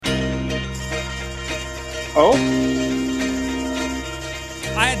Oh,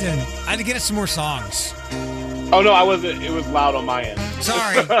 I had to get us some more songs. oh no, I wasn't. It was loud on my end.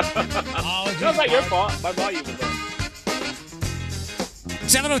 Sorry. That's not your fault. My volume was up.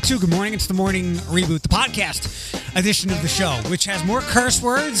 7:02. Good morning. It's the Morning Reboot, the podcast edition of the show, which has more curse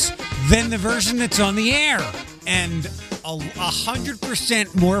words than the version that's on the air, and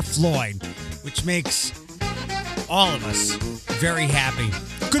 100% more Floyd, which makes all of us very happy.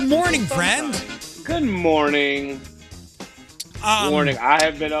 Good morning, friend. Good morning. Morning. I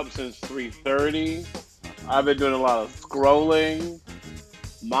have been up since 3:30. I've been doing a lot of scrolling.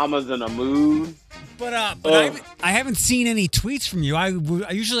 Mama's in a mood. But I haven't seen any tweets from you. I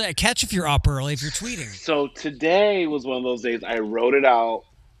usually catch if you're up early if you're tweeting. So today was one of those days I wrote it out,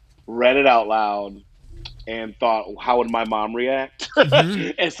 read it out loud, and thought, how would my mom react?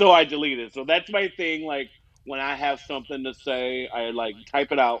 Mm-hmm. And so I deleted. So that's my thing. Like when I have something to say, I like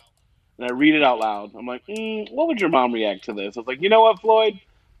type it out and I read it out loud. I'm like, what would your mom react to this? I was like, you know what, Floyd?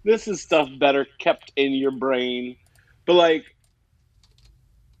 This is stuff better kept in your brain. But like,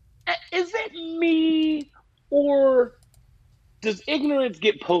 is it me or does ignorance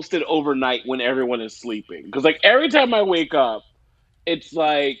get posted overnight when everyone is sleeping? Because like every time I wake up, it's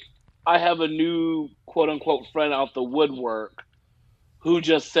like I have a new quote unquote friend out the woodwork who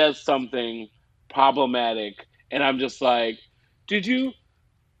just says something problematic, and I'm just like, did you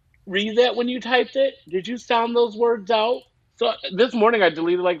read that when you typed it? Did you sound those words out? So this morning I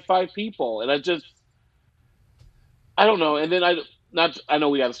deleted like 5 people, and I don't know. And then I know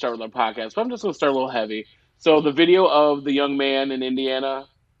we got to start with our podcast, but I'm just going to start a little heavy. So the video of the young man in Indiana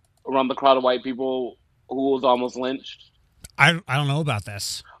around the crowd of white people who was almost lynched. I don't know about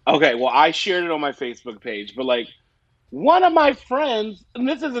this. Okay, well, I shared it on my Facebook page, but like one of my friends, and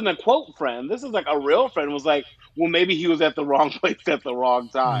this isn't a quote friend, this is like a real friend, was like, well, maybe he was at the wrong place at the wrong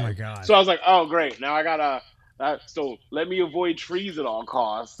time. Oh my God. So I was like, oh, great. Now I gotta, so let me avoid trees at all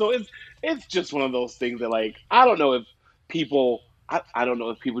costs. So it's just one of those things that like, I don't know if I don't know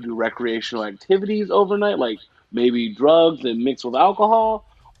if people do recreational activities overnight, like maybe drugs and mixed with alcohol,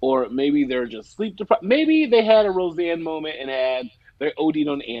 or maybe they're just sleep deprived. Maybe they had a Roseanne moment and they're OD'd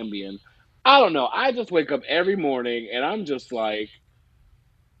on Ambien. I don't know. I just wake up every morning and I'm just like,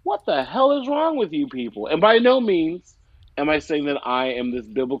 what the hell is wrong with you people? And by no means am I saying that I am this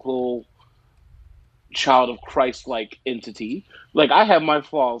biblical child of Christ-like entity. Like I have my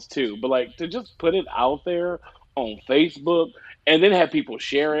flaws too, but like to just put it out there on Facebook and then have people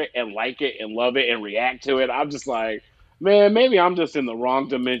share it and like it and love it and react to it, I'm just like, man, maybe I'm just in the wrong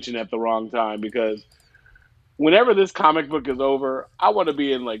dimension at the wrong time because whenever this comic book is over, I want to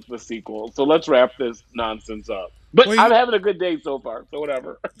be in like the sequel. So let's wrap this nonsense up. But Well, I'm having a good day so far, so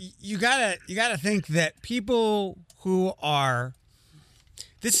whatever. You gotta think that people who are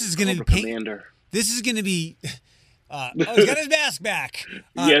this is gonna be Commander. This is gonna be. He's got his mask back.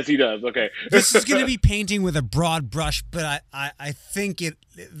 Yes, he does. Okay. This is going to be painting with a broad brush, but I think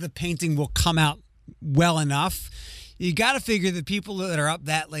the painting will come out well enough. You got to figure the people that are up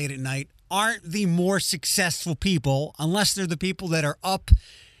that late at night aren't the more successful people unless they're the people that are up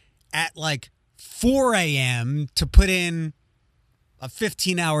at like 4 a.m. to put in a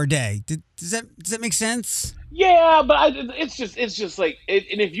 15-hour day. Does that make sense? Yeah, but it's just like,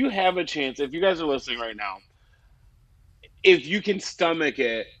 and if you have a chance, if you guys are listening right now, if you can stomach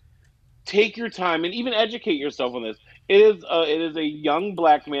it, take your time and even educate yourself on this. It is a young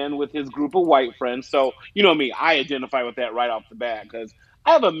black man with his group of white friends. So you know me, I identify with that right off the bat because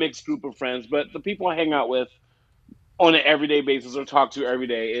I have a mixed group of friends, but the people I hang out with on an everyday basis or talk to every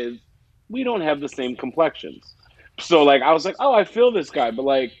day is we don't have the same complexions. So like I was like, oh, I feel this guy, but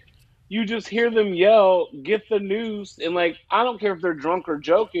like you just hear them yell, get the news, and like I don't care if they're drunk or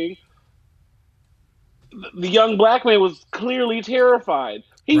joking. The young black man was clearly terrified.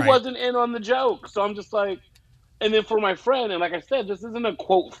 He Right. wasn't in on the joke. So I'm just like, and then for my friend, and like I said, this isn't a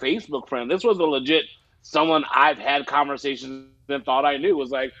quote Facebook friend. This was a legit someone I've had conversations and thought I knew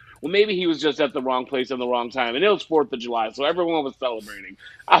was like, well, maybe he was just at the wrong place at the wrong time. And it was 4th of July, so everyone was celebrating.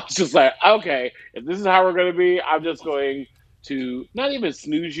 I was just like, okay, if this is how we're going to be, I'm just going to not even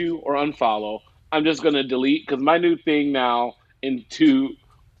snooze you or unfollow. I'm just going to delete because my new thing now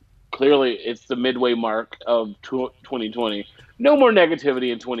clearly it's the midway mark of 2020. No more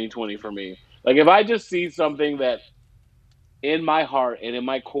negativity in 2020 for me. Like if I just see something that in my heart and in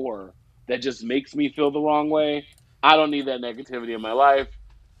my core that just makes me feel the wrong way, I don't need that negativity in my life.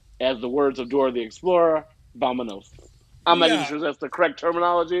 As the words of Dora the Explorer, vamonos. I'm not even Yeah. sure that's the correct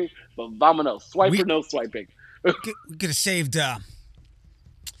terminology, but vamonos. Swipe or no swiping. We could have saved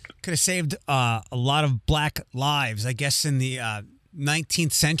a lot of black lives, I guess, in the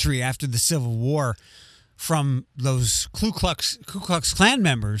 19th century after the Civil War. from those Ku Klux Klan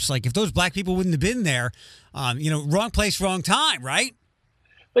members. Like if those black people wouldn't have been there, wrong place, wrong time, right?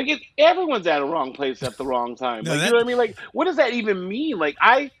 Like everyone's at a wrong place at the wrong time. No, Like you know what I mean? Like what does that even mean? Like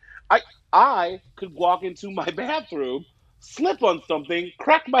I could walk into my bathroom, slip on something,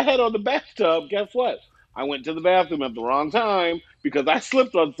 crack my head on the bathtub. Guess what? I went to the bathroom at the wrong time because I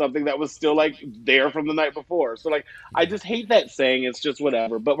slipped on something that was still like there from the night before. So like I just hate that saying. It's just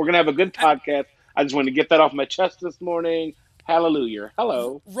whatever. But we're gonna have a good podcast. I just wanted to get that off my chest this morning. Hallelujah.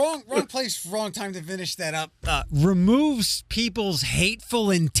 Hello. Wrong place, wrong time to finish that up. Removes people's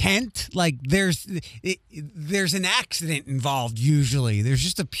hateful intent. Like there's an accident involved. Usually, there's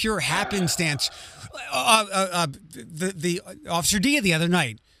just a pure happenstance. The Officer Dia the other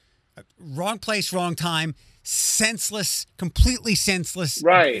night. Wrong place, wrong time. Senseless, completely senseless.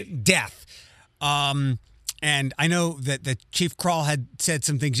 Right. Death. And I know that Chief Kral had said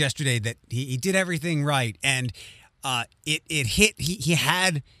some things yesterday that he did everything right, and it hit.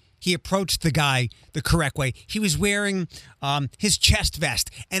 He approached the guy the correct way. He was wearing his chest vest,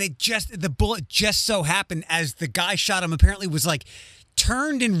 and the bullet just so happened as the guy shot him. Apparently, was like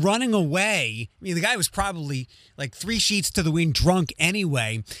turned and running away. I mean, the guy was probably like 3 sheets to the wind, drunk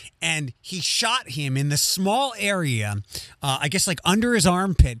anyway, and he shot him in the small area, I guess like under his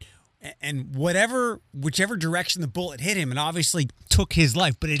armpit. And whichever direction the bullet hit him, and obviously took his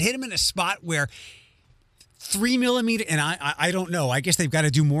life, but it hit him in a spot where 3 millimeter, and I don't know, I guess they've got to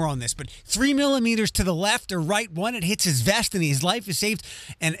do more on this, but 3 millimeters to the left or right, one, it hits his vest and his life is saved.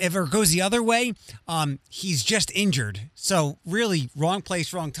 And if it goes the other way, he's just injured. So really, wrong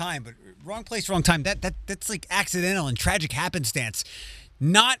place, wrong time. But wrong place, wrong time. That's like accidental and tragic happenstance.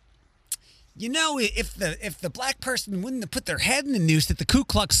 Not. If the black person wouldn't have put their head in the noose that the Ku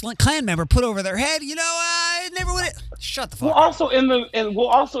Klux Klan member put over their head, it never would have. Shut the fuck up. Also in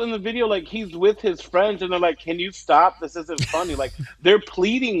the video, like he's with his friends and they're like, "Can you stop? This isn't funny." Like they're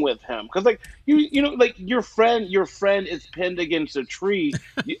pleading with him because like like your friend is pinned against a tree.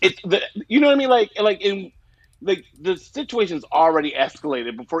 You know what I mean? Like the situation's already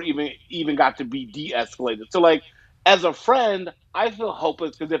escalated before it even got to be de-escalated. So like as a friend, I feel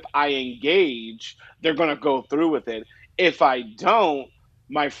hopeless because if I engage, they're going to go through with it. If I don't,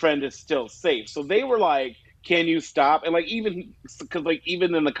 my friend is still safe. So they were like, "Can you stop?" And like even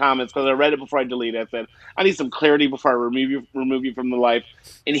in the comments, because I read it before I deleted it, I said, "I need some clarity before I remove you from the life."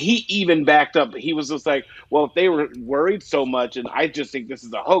 And he even backed up. He was just like, "Well, if they were worried so much, and I just think this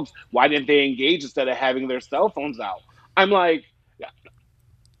is a hoax, why didn't they engage instead of having their cell phones out?" I'm like,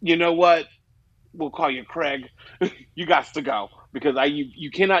 you know what? We'll call you Craig. You got to go because you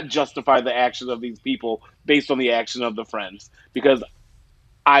cannot justify the actions of these people based on the action of the friends, because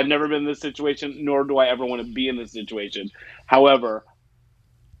I've never been in this situation, nor do I ever want to be in this situation. However,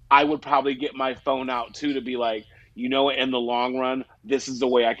 I would probably get my phone out too to be like, in the long run, this is the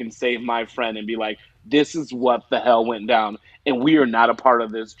way I can save my friend and be like, this is what the hell went down. And we are not a part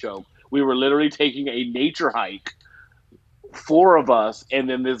of this joke. We were literally taking a nature hike, 4 of us, and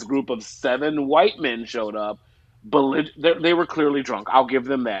then this group of 7 white men showed up. But they were clearly drunk. I'll give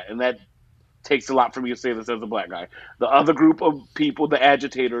them that. And that takes a lot for me to say this as a black guy. The other group of people, the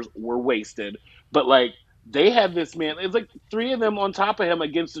agitators, were wasted. But like they had this man, it's like 3 of them on top of him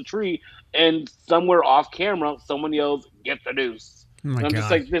against a tree, and somewhere off camera, someone yells, "Get the noose." Oh and my I'm God.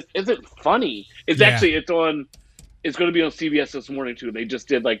 just like, this isn't funny. It's actually it's going to be on CBS this morning too. They just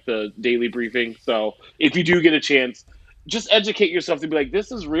did like the daily briefing. So if you do get a chance, just educate yourself to be like,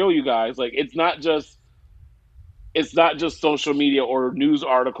 this is real, you guys. Like it's not just social media or news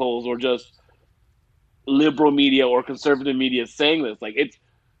articles or just liberal media or conservative media saying this. Like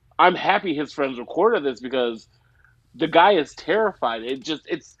I'm happy his friends recorded this because the guy is terrified.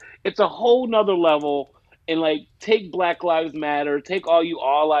 It's a whole nother level. And like, take Black Lives Matter, take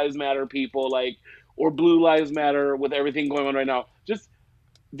all lives matter people, like, or Blue Lives Matter with everything going on right now. Just,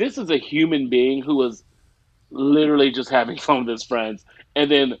 this is a human being who was literally just having fun with his friends.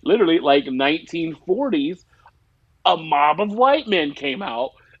 And then literally like 1940s, a mob of white men came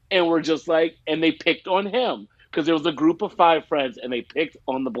out and were just like, and they picked on him because there was a group of 5 friends and they picked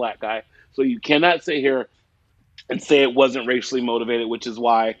on the black guy. So you cannot sit here and say it wasn't racially motivated, which is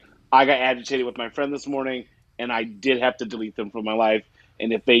why I got agitated with my friend this morning and I did have to delete them from my life.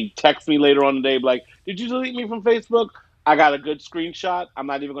 And if they text me later on today, like, "Did you delete me from Facebook?" I got a good screenshot. I'm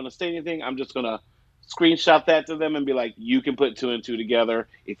not even going to say anything. I'm just going to screenshot that to them and be like, you can put 2 and 2 together.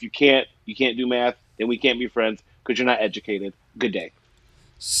 If you can't do math, then we can't be friends because you're not educated. Good day.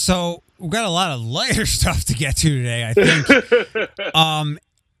 So we've got a lot of lighter stuff to get to today, I think.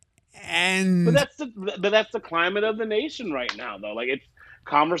 But that's the climate of the nation right now, though. Like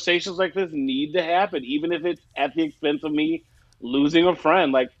conversations like this need to happen, even if it's at the expense of me losing a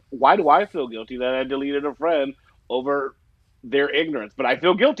friend. Like, why do I feel guilty that I deleted a friend over their ignorance? But I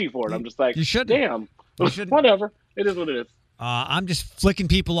feel guilty for it. I'm just like, You shouldn't. damn, You shouldn't. whatever. It is what it is. I'm just flicking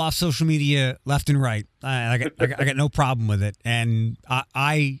people off social media left and right. I got no problem with it, and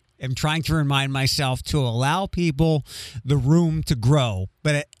I am trying to remind myself to allow people the room to grow.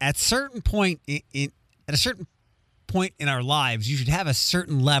 But at certain point at a certain point in our lives, you should have a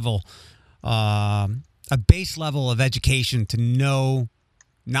certain level, a base level of education to know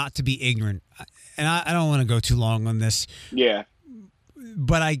not to be ignorant. And I don't want to go too long on this. Yeah.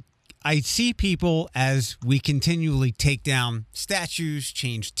 But I see people as we continually take down statues,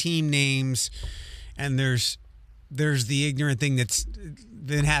 change team names, and there's the ignorant thing that's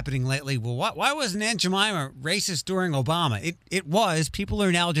been happening lately. Well, why wasn't Aunt Jemima racist during Obama? It was. People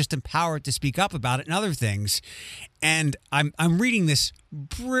are now just empowered to speak up about it and other things. And I'm reading this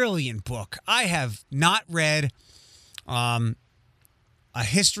brilliant book. I have not read a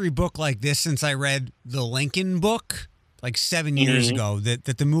history book like this since I read the Lincoln book like 7 years ago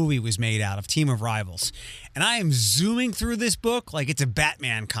that the movie was made out of, Team of Rivals. And I am zooming through this book like it's a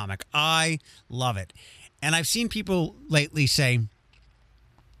Batman comic. I love it. And I've seen people lately say,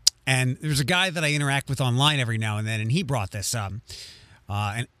 and there's a guy that I interact with online every now and then, and he brought this up.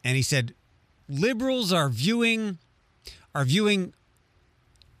 And he said, liberals are viewing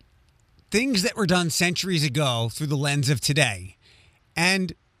things that were done centuries ago through the lens of today.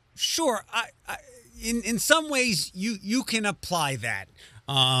 And sure, in some ways, you can apply that.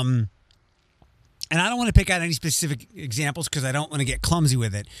 And I don't want to pick out any specific examples because I don't want to get clumsy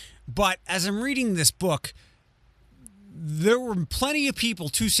with it. But as I'm reading this book, there were plenty of people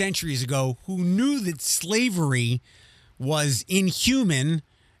 2 centuries ago who knew that slavery was inhuman,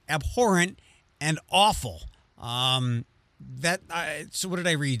 abhorrent, and awful. So what did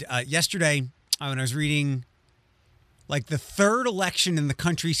I read? Yesterday, when I was reading like the third election in the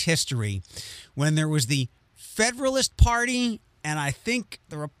country's history, when there was the Federalist Party and I think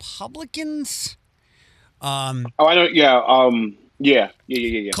the Republicans. I know. Yeah.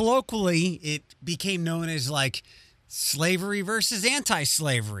 Colloquially, it became known as like slavery versus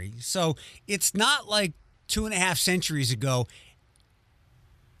anti-slavery. So it's not like 2.5 centuries ago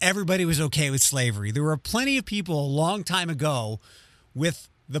everybody was okay with slavery. There were plenty of people a long time ago with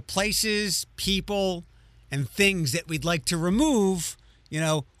the places, people, and things that we'd like to remove,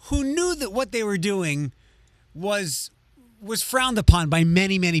 who knew that what they were doing was frowned upon by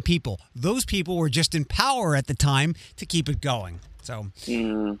many, many people. Those people were just in power at the time to keep it going. So,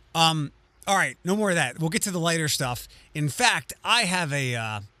 all right, no more of that. We'll get to the lighter stuff. In fact, I have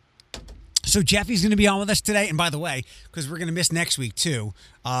so Jeffy's going to be on with us today. And by the way, because we're going to miss next week too,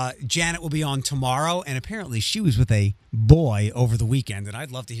 Janet will be on tomorrow. And apparently she was with a boy over the weekend. And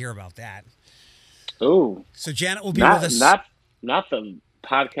I'd love to hear about that. Oh. So Janet will be with us. Not the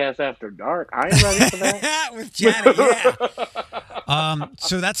podcast after dark. I am ready for that. With Janet, yeah.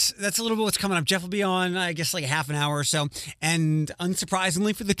 So that's a little bit what's coming up. Jeff will be on, I guess, like a half an hour or so. And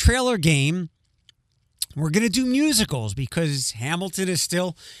unsurprisingly for the trailer game, we're going to do musicals because Hamilton is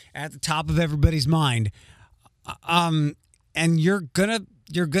still at the top of everybody's mind. And you're gonna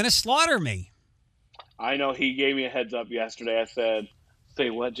slaughter me. I know. He gave me a heads up yesterday. I said, "Say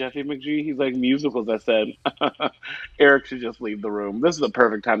what, Jeffy McGee?" He's like, musicals. I said, Eric should just leave the room. This is the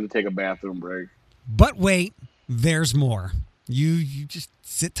perfect time to take a bathroom break. But wait, there's more. You just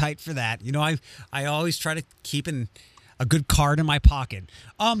sit tight for that. I always try to keep a good card in my pocket.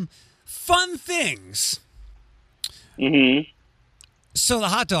 Fun things. Mm-hmm. So the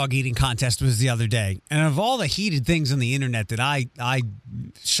hot dog eating contest was the other day. And of all the heated things on the internet that I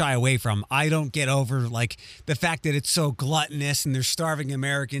shy away from, I don't get over like the fact that it's so gluttonous and they're starving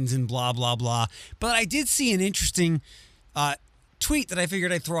Americans and blah, blah, blah. But I did see an interesting tweet that I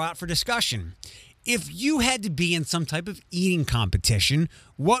figured I'd throw out for discussion. If you had to be in some type of eating competition,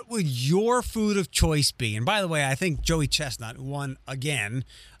 what would your food of choice be? And by the way, I think Joey Chestnut, who won again,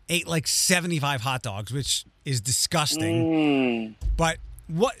 ate like 75 hot dogs, which is disgusting. But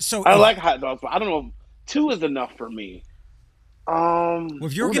what? So I like hot dogs, but I don't know if 2 is enough for me.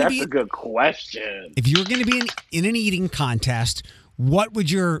 If you're that's a good question. If you were going to be in an eating contest, what would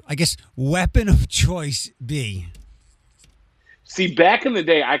your, I guess, weapon of choice be? See, back in the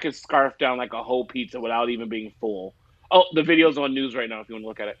day, I could scarf down like a whole pizza without even being full. Oh, the video's on news right now if you want to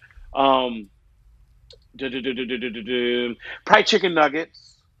look at it. Probably chicken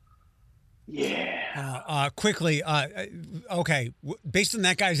nuggets. Yeah. Quickly. Okay. Based on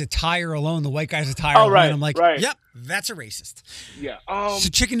that guy's attire alone, the white guy's attire alone, right, I'm like, right. Yep, that's a racist. Yeah. So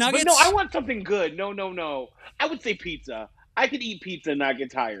chicken nuggets? But no, I want something good. No. I would say pizza. I could eat pizza and not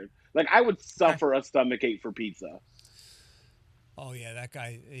get tired. Like I would Okay. suffer a stomach ache for pizza. Oh yeah, that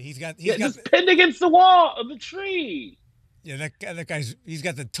guy. He's Yeah, got just pinned against the wall of the tree. yeah that guy's he's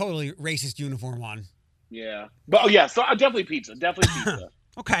got the totally racist uniform on. Yeah, but oh yeah, so definitely pizza. Definitely pizza.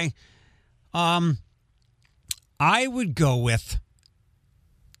 Okay. Um, I would go with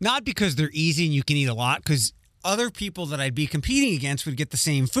not because they're easy and you can eat a lot, because other people that I'd be competing against would get the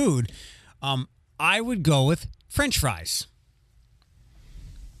same food. I would go with French fries.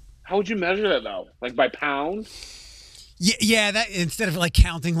 How would you measure that though? Like by pound? Yeah, that instead of like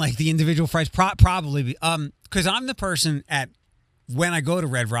counting like the individual fries, probably because I'm the person at when I go to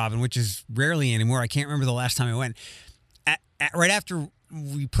Red Robin, which is rarely anymore. I can't remember the last time I went. Right after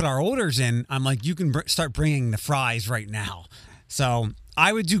we put our orders in, I'm like, you can start bringing the fries right now. So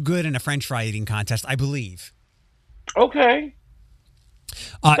I would do good in a French fry eating contest, I believe. Okay.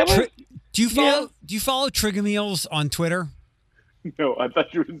 That was, Do you yeah. follow Trigger Meals on Twitter? No, I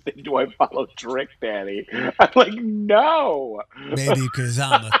thought you were saying, do I follow Trick Daddy? I'm like, no. Maybe because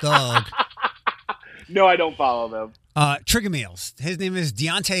I'm a thug. No, I don't follow them. Trigger Meals. His name is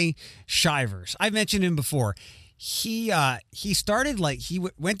Deontay Shivers. I've mentioned him before. He started like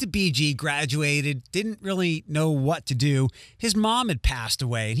went to BG, graduated, didn't really know what to do. His mom had passed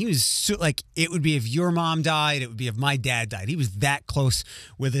away, and he was like, it would be if your mom died, it would be if my dad died. He was that close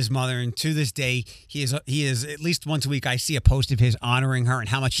with his mother, and to this day, he is at least once a week I see a post of his honoring her and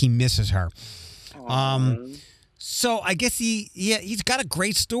how much he misses her. So I guess he's got a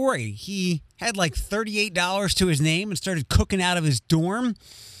great story. He had like $38 to his name and started cooking out of his dorm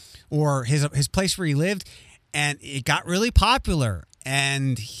or his place where he lived. And it got really popular,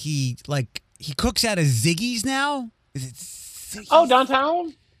 and he cooks out of Ziggy's now. Is it Ziggy's? Oh,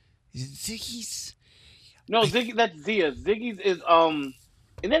 downtown? Is it Ziggy's? No, Ziggy. That's Zia. Ziggy's is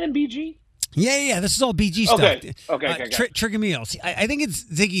that in BG? Yeah. This is all BG stuff. Okay. Trigger Meals. I think it's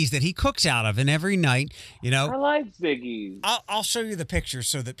Ziggy's that he cooks out of, and every night, I like Ziggy's. I'll show you the pictures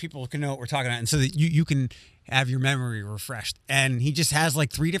so that people can know what we're talking about, and so that you can have your memory refreshed. And he just has like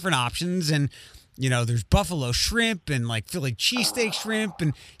 3 different options, and there's buffalo shrimp and like Philly cheesesteak shrimp,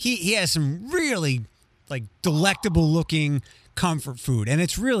 and he has some really like delectable looking comfort food, and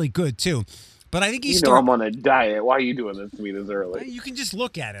it's really good too. But I think I'm on a diet. Why are you doing this to me this early? You can just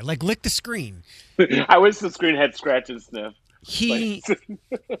look at it, like lick the screen. I wish the screen had scratch and sniff. He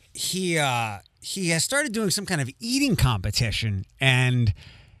has started doing some kind of eating competition, and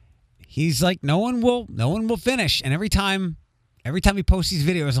he's like, no one will finish, and every time he posts these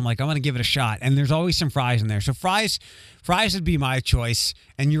videos, I'm like, I'm going to give it a shot. And there's always some fries in there. So fries would be my choice.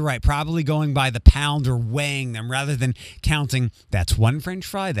 And you're right, probably going by the pound or weighing them rather than counting, that's 1 French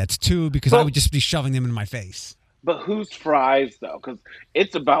fry, that's 2, because I would just be shoving them in my face. But whose fries, though? Because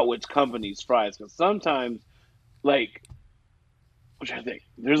it's about which company's fries. Because sometimes, like, which I think,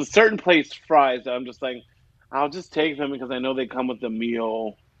 there's a certain place fries that I'm just like, I'll just take them because I know they come with the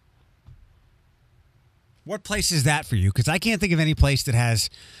meal. What place is that for you? Because I can't think of any place that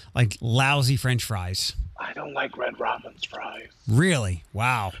has like lousy French fries. I don't like Red Robin's fries. Really?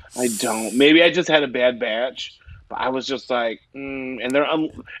 Wow. I don't. Maybe I just had a bad batch, but I was just like, and they're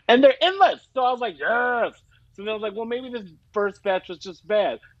endless. So I was like, yes. So then I was like, well, maybe this first batch was just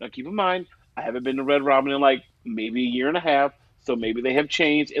bad. Now keep in mind, I haven't been to Red Robin in like maybe a year and a half, so maybe they have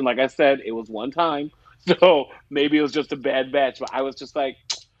changed. And like I said, it was one time, so maybe it was just a bad batch. But I was just like.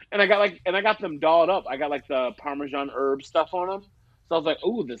 And I got them dolled up. I got like the Parmesan herb stuff on them. So I was like,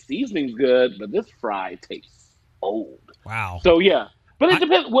 "Ooh, the seasoning's good, but this fry tastes old." Wow. So yeah, but it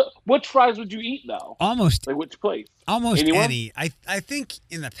depends. What fries would you eat though? Almost Like which place? Almost Anyone? any. I think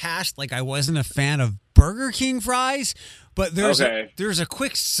in the past, like I wasn't a fan of Burger King fries, but there's a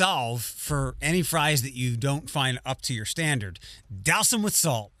quick solve for any fries that you don't find up to your standard. Douse them with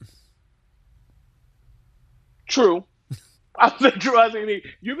salt. True. I was thinking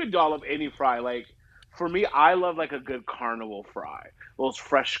you can doll up any fry. Like for me, I love like a good carnival fry. Those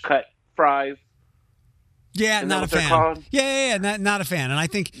fresh cut fries. Yeah, Isn't not a that what they're fan. called? Yeah, not a fan. And I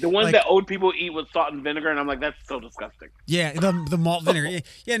think The ones that old people eat with salt and vinegar, and I'm like, that's so disgusting. yeah, the malt vinegar.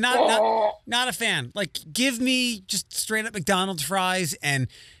 Yeah, not a fan. Like give me just straight up McDonald's fries and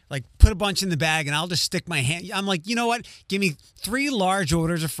like put a bunch in the bag, and I'll just stick my hand. I'm like, you know what? Give me 3 large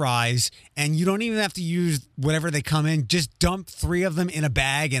orders of fries, and you don't even have to use whatever they come in. Just dump 3 of them in a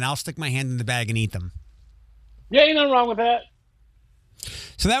bag, and I'll stick my hand in the bag and eat them. Yeah, ain't nothing wrong with that.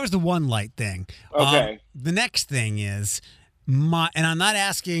 So that was the one light thing. Okay. The next thing is and I'm not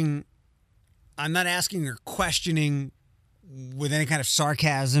asking or questioning with any kind of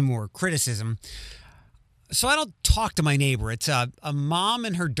sarcasm or criticism. So I don't talk to my neighbor. It's a mom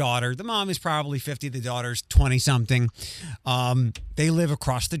and her daughter. The mom is probably 50. The daughter's 20 something. They live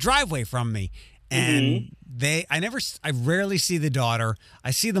across the driveway from me, and I rarely see the daughter.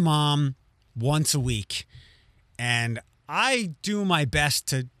 I see the mom once a week, and I do my best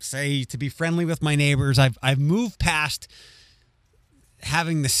to be friendly with my neighbors. I've moved past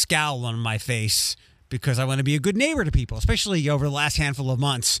having the scowl on my face because I want to be a good neighbor to people, especially over the last handful of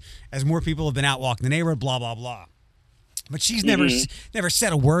months as more people have been out walking the neighborhood, blah, blah, blah. But she's never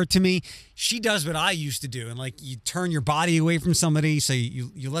said a word to me. She does what I used to do. And like you turn your body away from somebody so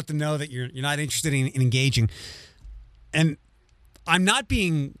you let them know that you're not interested in engaging. And I'm not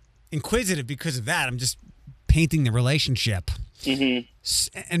being inquisitive because of that. I'm just painting the relationship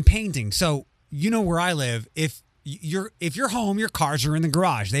and painting. So you know where I live. If you're home, your cars are in the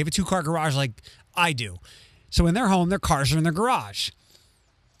garage. They have a 2-car garage like I do. So when they're home, their cars are in the garage.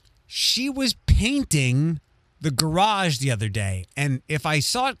 She was painting the garage the other day, and if I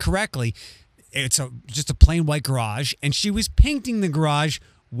saw it correctly, it's just a plain white garage, and she was painting the garage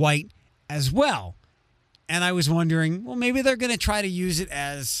white as well. And I was wondering, well, maybe they're going to try to use it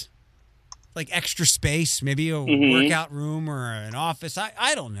as like extra space, maybe a workout room or an office.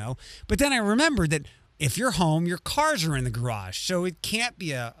 I don't know. But then I remembered that if you're home, your cars are in the garage, so it can't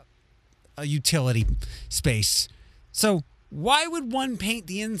be a utility space. So why would one paint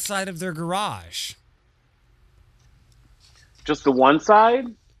the inside of their garage? Just the one side?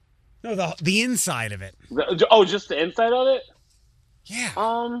 No, the inside of it. Just the inside of it? Yeah.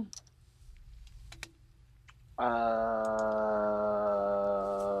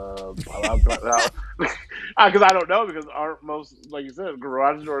 Because I don't know, because aren't most, like you said,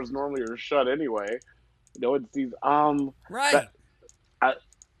 garage doors normally are shut anyway. No one sees. Right.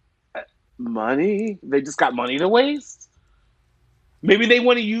 Money? They just got money to waste? Maybe they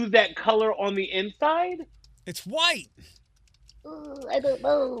want to use that color on the inside? It's white. I don't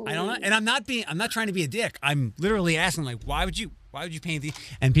know. And I'm not trying to be a dick. I'm literally asking, like, why would you paint the?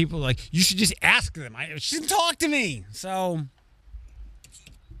 And people are like, you should just ask them. She didn't talk to me. So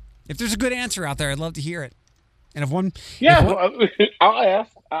if there's a good answer out there, I'd love to hear it. And I'll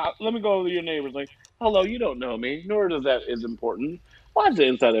ask. Let me go to your neighbors. Like, hello, you don't know me, nor does that is important. Why is the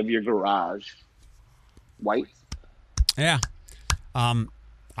inside of your garage white? Yeah. I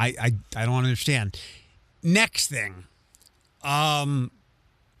don't understand. Next thing. I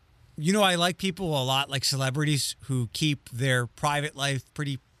like people a lot, like celebrities who keep their private life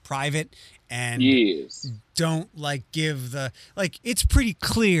pretty private and don't give it's pretty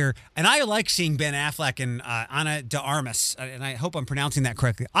clear. And I like seeing Ben Affleck and Ana de Armas, and I hope I'm pronouncing that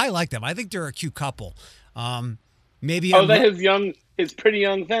correctly. I like them. I think they're a cute couple. Maybe his pretty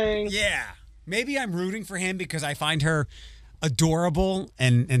young thing. Yeah, maybe I'm rooting for him because I find her adorable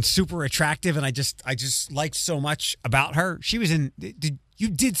and super attractive, and I just liked so much about her. She was in. You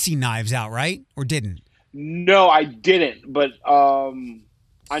did see Knives Out, right? Or didn't? No, I didn't. But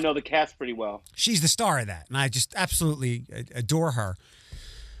I know the cast pretty well. She's the star of that, and I just absolutely adore her.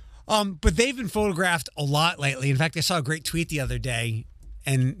 But they've been photographed a lot lately. In fact, I saw a great tweet the other day,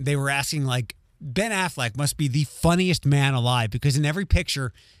 and they were asking, like, Ben Affleck must be the funniest man alive because in every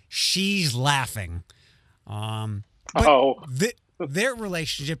picture, she's laughing. Their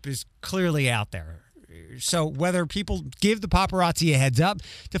relationship is clearly out there. So whether people give the paparazzi a heads up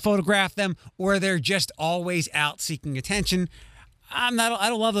to photograph them or they're just always out seeking attention, I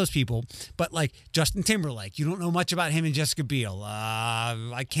don't love those people. But like Justin Timberlake, you don't know much about him and Jessica Biel.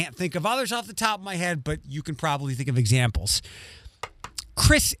 I can't think of others off the top of my head, but you can probably think of examples.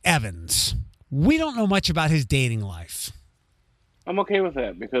 Chris Evans, we don't know much about his dating life. I'm okay with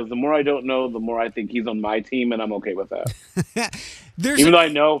that because the more I don't know, the more I think he's on my team, and I'm okay with that. Even though I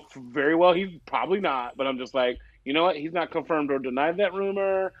know very well he's probably not, but I'm just like, you know what? He's not confirmed or denied that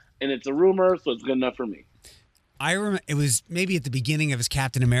rumor, and it's a rumor, so it's good enough for me. I remember it was maybe at the beginning of his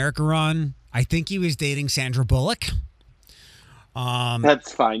Captain America run. I think he was dating Sandra Bullock.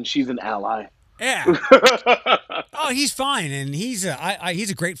 That's fine. She's an ally. Yeah. Oh, he's fine, and he's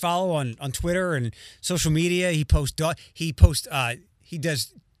a great follow on Twitter and social media. He does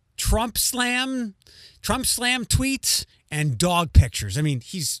Trump slam tweets and dog pictures. I mean,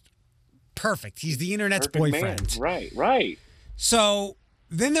 he's perfect. He's the internet's boyfriend. Man. Right. So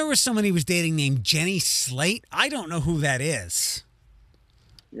then there was someone he was dating named Jenny Slate. I don't know who that is.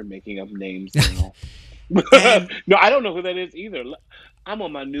 You're making up names now. No, I don't know who that is either. I'm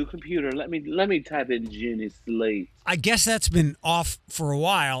on my new computer. Let me type in Jenny Slate. I guess that's been off for a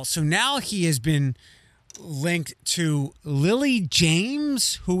while. So now he has been linked to Lily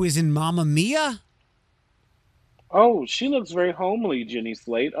James, who is in Mamma Mia. Oh, she looks very homely, Jenny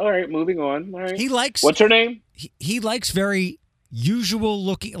Slate. All right, moving on. All right. He likes What's her name? he likes very usual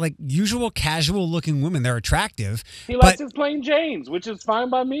casual looking women. They're attractive, He likes but his plain Janes, which is fine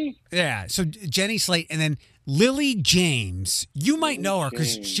by me. yeah. So Jenny Slate and then Lily James. You might Lily know her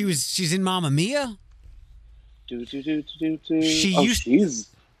because James. she's in Mamma Mia. Do. She Oh, used she's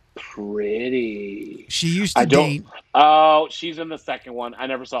pretty. she used to I don't. date. Oh, she's in the second one. I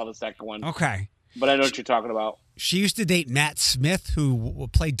never saw the second one, Okay. but I know what you're talking about. She used to date Matt Smith, who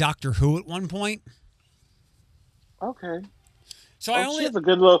played Doctor Who at one point. Okay. So I Oh, she only has a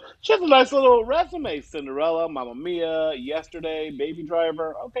good little. She has a nice little resume. Cinderella, Mamma Mia, Yesterday, Baby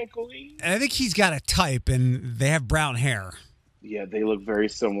Driver. Okay, cool. and I think he's got a type, and they have brown hair. Yeah, they look very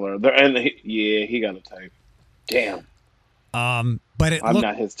similar. Yeah, he got a type. Damn, But it I'm looked,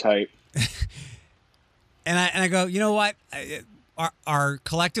 not his type. and I go, you know what? Our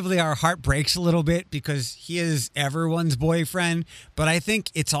collectively our heart breaks a little bit because he is everyone's boyfriend. But I think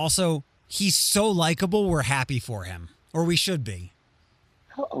it's also he's so likable. We're happy for him, or we should be.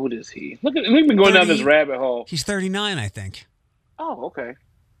 How old is he? Look at we've been going down this 30 rabbit hole. He's 39, I think. Oh, okay.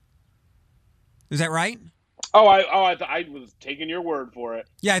 Is that right? I was taking your word for it.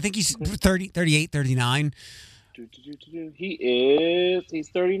 Yeah, I think he's 30, 38, 39. He's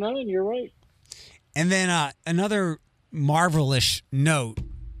 39. You're right. And then another marvelous note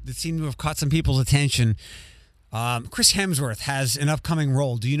that seemed to have caught some people's attention. Chris Hemsworth has an upcoming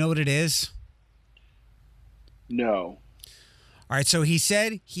role. Do you know what it is? No. All right, so he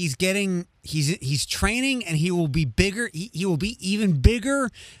said he's training and he will be bigger. He will be even bigger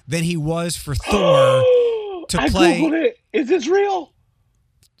than he was for Thor to I play. googled it. Is this real?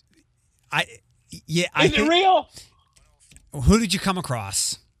 I Is it real? Who did you come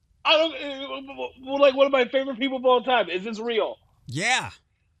across? I don't like one of my favorite people of all time. Is this real? Yeah.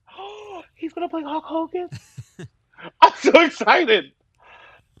 He's gonna play Hulk Hogan. I'm so excited.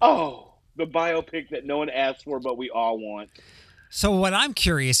 Oh, the biopic that no one asked for, but we all want. So what I'm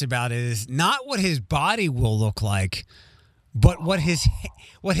curious about is not what his body will look like, but what his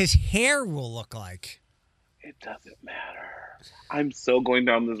hair will look like. It doesn't matter. I'm so going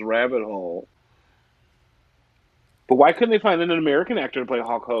down this rabbit hole. But why couldn't they find an American actor to play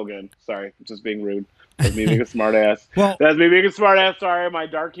Hulk Hogan? Sorry, just being rude. That's me being a smartass. Well, that's me being a smartass. Sorry, my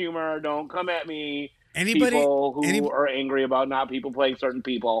dark humor. Don't come at me. Anybody People who are angry about not people playing certain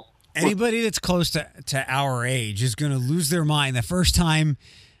people. Anybody that's close to our age is going to lose their mind the first time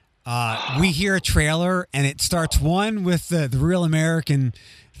we hear a trailer and it starts one with the Real American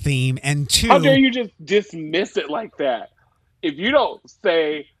theme and two. How dare you just dismiss it like that? If you don't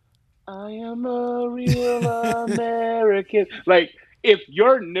say, I am a real American, like if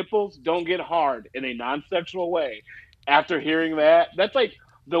your nipples don't get hard in a non-sexual way after hearing that, that's like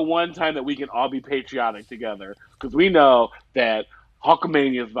the one time that we can all be patriotic together because we know that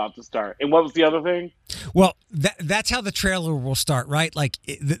Hulkamania is about to start. And what was the other thing? Well, that's how the trailer will start, right? Like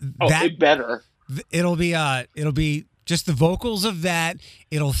it better. It'll be just the vocals of that.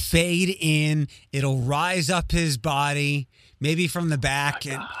 It'll fade in. It'll rise up his body, maybe from the back,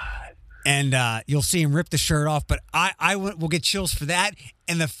 and you'll see him rip the shirt off. But I will get chills for that.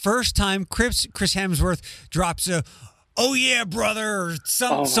 And the first time Chris Hemsworth drops a "Oh yeah, brother" or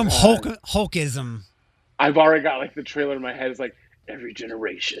some Hulkism. I've already got like the trailer in my head. It's like every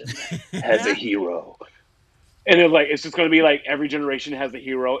generation has a hero. And it's just going to be like every generation has a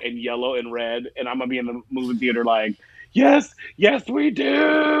hero in yellow and red. And I'm going to be in the movie theater like, yes, we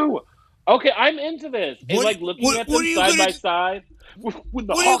do. Okay, I'm into this. And looking at them side by side with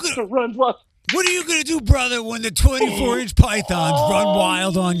the Hawks to run. What are you going to do, brother, when the 24-inch pythons run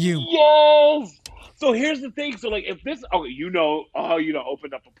wild on you? Yes. So here's the thing. So if this, opened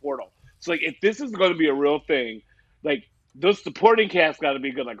up a portal. So if this is going to be a real thing, the supporting cast got to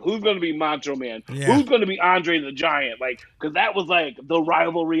be good. Like, who's going to be Macho Man? Yeah. Who's going to be Andre the Giant? Because that was the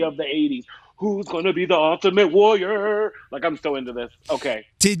rivalry of the 80s. Who's going to be the Ultimate Warrior? I'm so into this. Okay.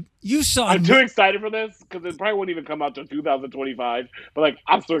 I'm too excited for this because it probably won't even come out till 2025. But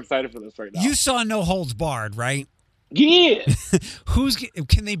I'm so excited for this right now. You saw No Holds Barred, right? Yeah.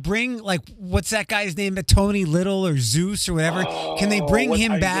 Can they bring what's that guy's name? Tony Little or Zeus or whatever? Can they bring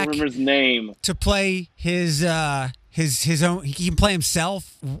him back? I remember his name to play his own. He can play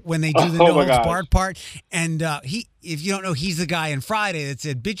himself when they do the No Holds Barred part. And if you don't know, he's the guy in Friday that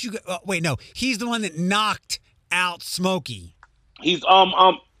said, "Bitch, you." Wait, no, he's the one that knocked out Smokey. He's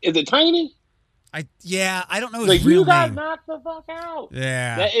is it Tiny? I don't know his real name. You got knocked the fuck out.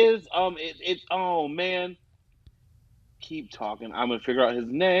 Yeah, that is it's oh man. Keep talking. I'm gonna figure out his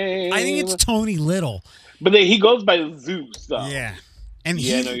name. I think it's Tony Little, but then he goes by Zeus. So. Yeah. And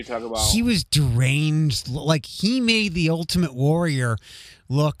Yeah, I know you're talking about. he was deranged. Like, he made the Ultimate Warrior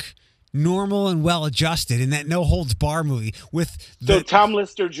look normal and well adjusted in that No Holds Bar movie with So Tom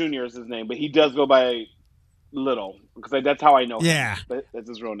Lister Jr. is his name, but he does go by Little because that's how I know Yeah. him. That's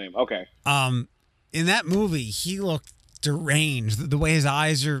his real name. Okay. In that movie, he looked deranged. The way his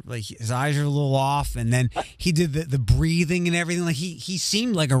eyes are a little off, and then he did the breathing and everything. Like he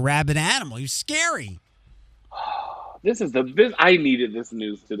seemed like a rabid animal. He was scary. This I needed this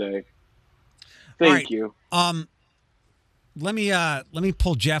news today. Thank you. Let me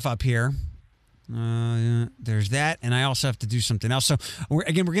pull Jeff up here. There's that, and I also have to do something else. So we're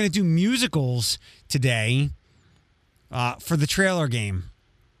going to do musicals today for the trailer game.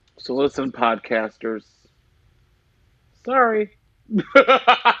 So listen, podcasters. Sorry.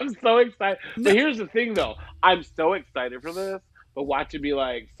 I'm so excited. But here's the thing, though. I'm so excited for this, but watch it be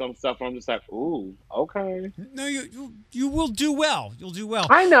like some stuff where I'm just like, ooh, okay. No, you will do well. You'll do well.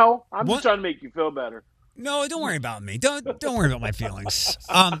 I know. I'm just trying to make you feel better. No, don't worry about me. Don't worry about my feelings.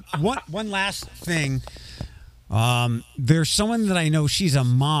 One last thing. There's someone that I know. She's a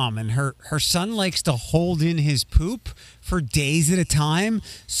mom, and her son likes to hold in his poop for days at a time.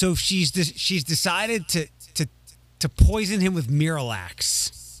 So she's decided to poison him with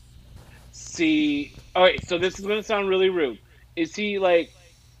Miralax. See, all right. So this is going to sound really rude. Is he like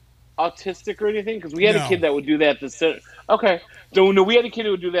autistic or anything? Because we had a kid that would do that at the center. Okay. So no, we had a kid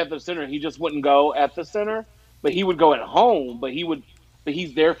who would do that at the center. He just wouldn't go at the center, but he would go at home. But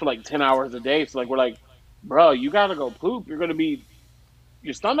he's there for like 10 hours a day. So like we're like, bro, you gotta go poop. You're gonna be,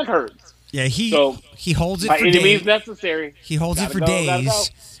 your stomach hurts. Yeah, he holds it by for any days. Means necessary. He holds it for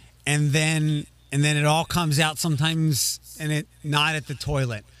days, and then it all comes out sometimes, and it not at the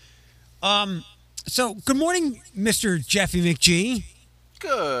toilet. So good morning, Mr. Jeffy McGee.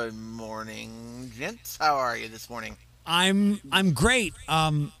 Good morning, gents. How are you this morning? I'm great.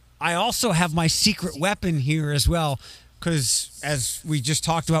 I also have my secret weapon here as well, because as we just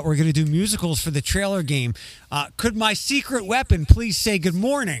talked about, we're going to do musicals for the trailer game. Could my secret weapon please say good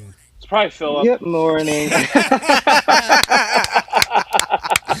morning? It's probably Philip. Good morning.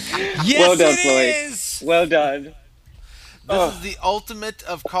 Yes, well done, it Floyd. is. Well done. This is the ultimate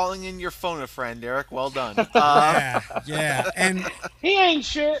of calling in your phone a friend, Eric. Well done. Yeah, and he ain't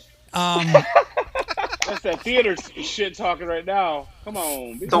shit. That's that theater shit talking right now. Come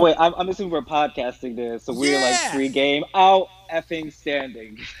on. So wait, I'm assuming we're podcasting this, so we're like pre-game out effing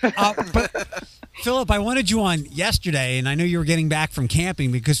standing. But Philip, I wanted you on yesterday, and I know you were getting back from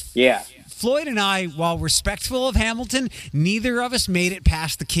camping because Floyd and I, while respectful of Hamilton, neither of us made it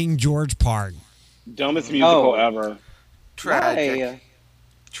past the King George part. Dumbest musical ever. Tragic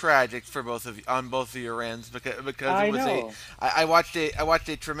for both of you on both of your ends because I it was know. I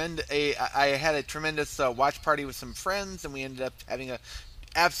had a tremendous watch party with some friends, and we ended up having a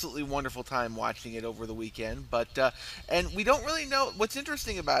absolutely wonderful time watching it over the weekend. But and we don't really know what's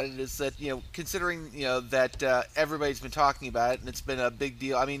interesting about it is that considering that everybody's been talking about it and it's been a big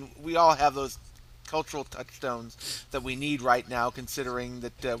deal. I mean, we all have those cultural touchstones that we need right now, considering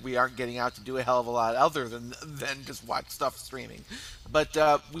that we aren't getting out to do a hell of a lot other than just watch stuff streaming. But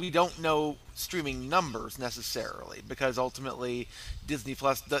we don't know streaming numbers necessarily, because ultimately Disney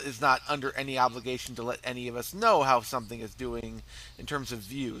Plus is not under any obligation to let any of us know how something is doing in terms of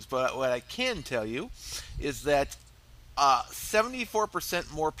views. But what I can tell you is that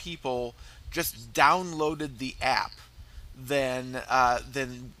 74% more people just downloaded the app than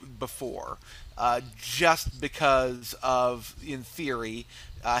before. Just because of, in theory,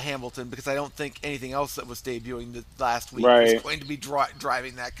 Hamilton, because I don't think anything else that was debuting the last week was going to be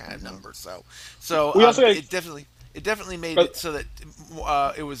driving that kind of number. So it definitely made it so that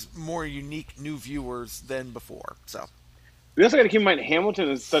it was more unique new viewers than before. So we also got to keep in mind Hamilton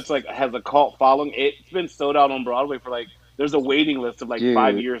is has a cult following. It's been sold out on Broadway for there's a waiting list of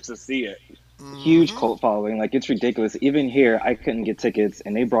 5 years to see it. Huge cult following, it's ridiculous. Even here, I couldn't get tickets,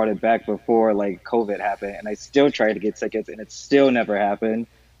 and they brought it back before COVID happened, and I still tried to get tickets, and it still never happened.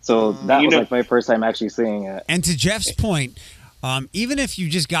 So that was my first time actually seeing it. And to Jeff's point, even if you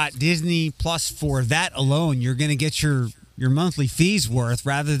just got Disney Plus for that alone, you're going to get your monthly fees worth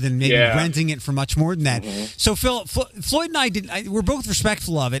rather than maybe renting it for much more than that. So Floyd and I we're both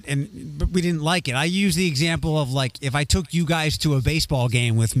respectful of it, but we didn't like it. I use the example of if I took you guys to a baseball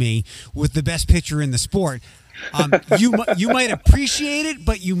game with me with the best pitcher in the sport, you might appreciate it,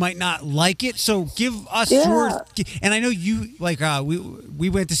 but you might not like it. So give us your. And I know you we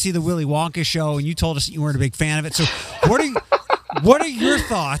went to see the Willy Wonka show, and you told us that you weren't a big fan of it. So what are your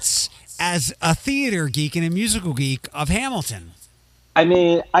thoughts as a theater geek and a musical geek of Hamilton? I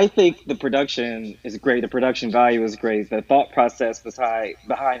mean, I think the production is great. The production value is great. The thought process behind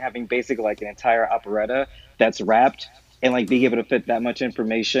having basically like an entire operetta that's wrapped and like being able to fit that much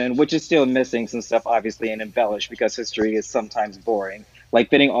information, which is still missing some stuff, obviously, and embellished because history is sometimes boring. Like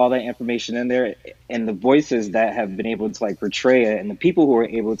fitting all that information in there and the voices that have been able to like portray it and the people who are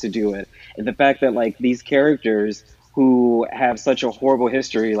able to do it, and the fact that like these characters who have such a horrible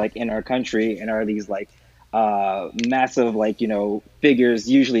history like in our country and are these like massive like figures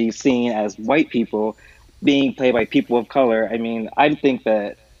usually seen as white people being played by people of color. I mean, I think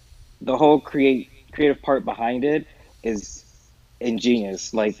that the whole creative part behind it is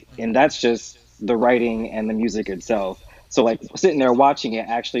ingenious, like, and that's just the writing and the music itself. So like sitting there watching it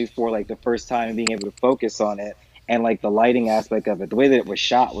actually for like the first time and being able to focus on it, and like the lighting aspect of it, the way that it was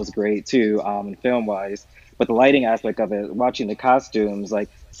shot was great too, film wise. But the lighting aspect of it, watching the costumes, like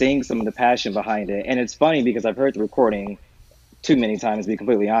seeing some of the passion behind it. And it's funny because I've heard the recording too many times, to be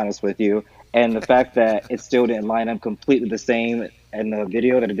completely honest with you. And the fact that it still didn't line up completely the same in the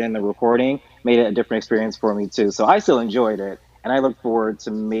video that it did in the recording made it a different experience for me too. So I still enjoyed it, and I look forward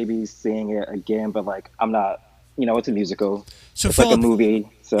to maybe seeing it again. But like, I'm not, it's a musical. So It's like a Philip, movie.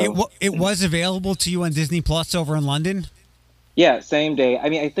 So it was available to you on Disney Plus over in London. yeah, same day. I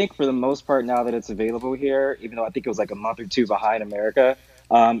mean, I think for the most part now that it's available here, even though I think it was like a month or two behind America,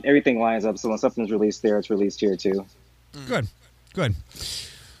 everything lines up. So when something's released there, it's released here too. Good, good.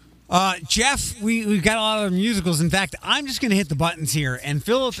 Jeff, we've got a lot of musicals. In fact, I'm just going to hit the buttons here, and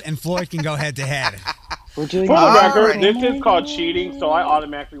Philip and Floyd can go head to head. We're doing For the record, Alrighty. this is called cheating, so I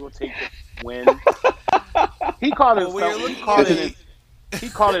automatically will take the win. He called Well, we are himself. looking He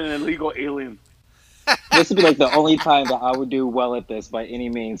called it an illegal alien. This would be like the only time that I would do well at this by any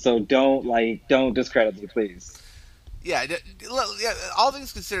means. So don't discredit me, please. Yeah, yeah, all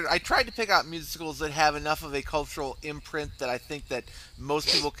things considered, I tried to pick out musicals that have enough of a cultural imprint that I think that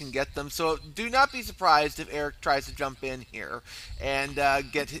most people can get them. So do not be surprised if Eric tries to jump in here and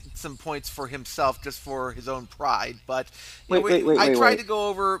get some points for himself just for his own pride. But I tried to go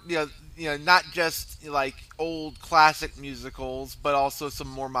over not just like old classic musicals, but also some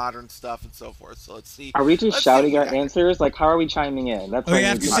more modern stuff and so forth. So let's see. Are we just Let's see shouting what our we got. answers? Like, how are we chiming in? That's Oh, what you I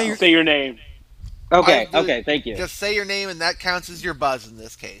have need to to say know. Say your name. Okay, All right, okay, thank you. Just say your name, and that counts as your buzz in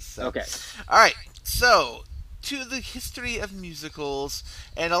this case. So. Okay. All right. So, to the history of musicals,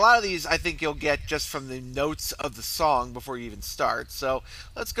 and a lot of these I think you'll get just from the notes of the song before you even start. So,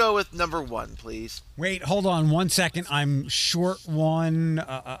 let's go with number 1, please. Wait, hold on 1 second. I'm short one.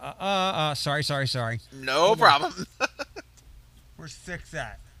 Sorry. No problem. Where's 6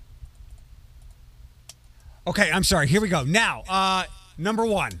 at? Okay, I'm sorry. Here we go. Now, number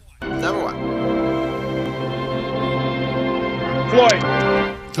 1. Number 1. Floyd,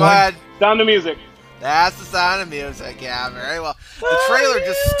 Go ahead. down to music. That's the sound of music. Yeah, very well. The trailer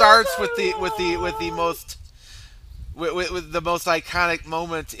just starts with the most with the most iconic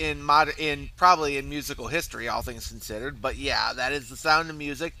moment in probably in musical history, all things considered. But yeah, that is the Sound of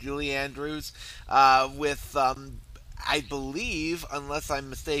Music. Julie Andrews, with I believe, unless I'm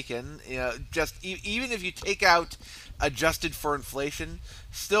mistaken, just even if you take out adjusted for inflation,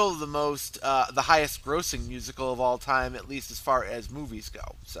 still the highest grossing musical of all time, at least as far as movies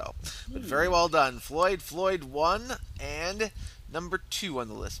go. So, but very well done, Floyd. Floyd 1, and number 2 on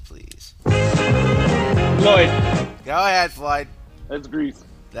the list, please. Floyd, Go ahead, Floyd. that's Grease.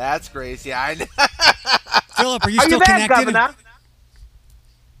 That's Grace. Yeah, I know. Philip, are you Are still you there, connected? Governor?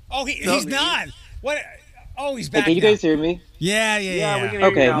 Oh, he's not. What? Oh, he's back. Hey, can you now. guys hear me? Yeah. We can hear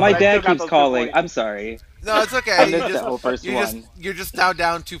Okay, you now, my but I still dad got keeps those 2 calling. points. I'm sorry. No, it's okay. I missed that whole first one. You're just now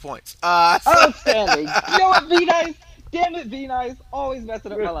down 2 points. Outstanding. You know what, Be Nice? Damn it, Be Nice. Always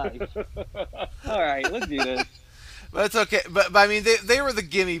messing up my life. All right, let's do this. But it's okay. But I mean, they were the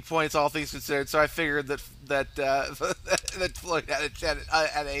gimme points, all things considered. So I figured that that Floyd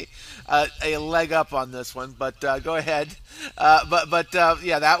had a leg up on this one. But go ahead. But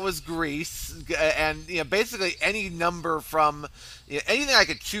yeah, that was Grease, and basically any number from anything I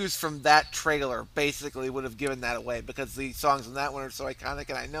could choose from that trailer basically would have given that away because the songs in that one are so iconic,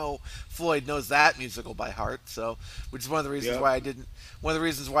 and I know Floyd knows that musical by heart. So, which is one of the reasons why I didn't. One of the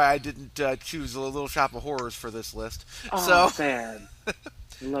reasons why I didn't choose a Little Shop of Horrors for this list. Oh, sad.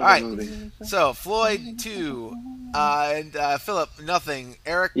 Love all right. that movie. So Floyd 2, and Philip nothing.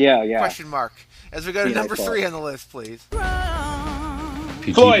 Eric Yeah. question mark. As we go to Be number nice, 3 on the list, please.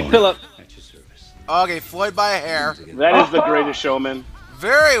 Floyd, Philip. Okay, Floyd by a hair. that is the greatest showman.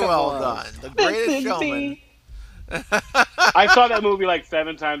 Very well on. done. The greatest Listen, showman. B. I saw that movie like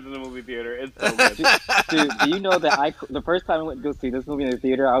 7 times in the movie theater. It's so good. Dude, do you know that the first time I went to go see this movie in the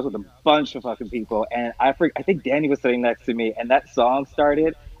theater, I was with a bunch of fucking people, and I think Danny was sitting next to me, and that song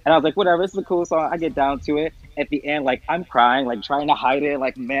started, and I was like, whatever, it's a cool song. I get down to it. At the end, like, I'm crying, like, trying to hide it,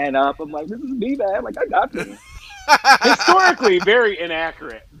 like, man up. I'm like, this is me, man. Like, I got this. Historically, very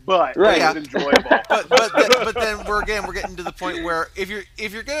inaccurate, but Right. it was enjoyable. but then we're getting to the point where if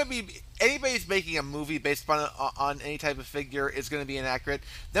you're gonna be anybody's making a movie based on any type of figure is gonna be inaccurate.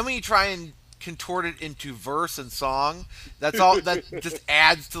 Then when you try and contort it into verse and song, that just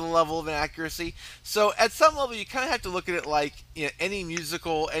adds to the level of inaccuracy. So at some level, you kind of have to look at it like, you know, any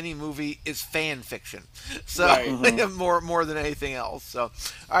musical, any movie is fan fiction. So Right. more than anything else. So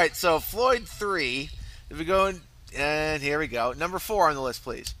all right, so Floyd 3. If we go and here we go, number 4 on the list,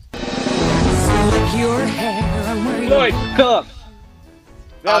 please. Floyd. Philip.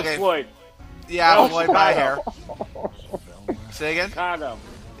 That Okay. was Floyd. Yeah, Oh, Floyd by hair. Say again? Chicago.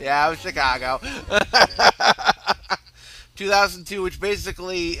 Yeah, it was Chicago. 2002, which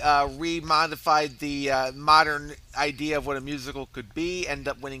basically remodified the modern idea of what a musical could be, ended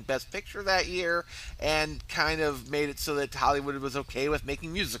up winning Best Picture that year, and kind of made it so that Hollywood was okay with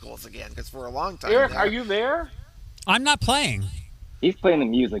making musicals again, because for a long time Eric, there, are you there? I'm not playing. He's playing the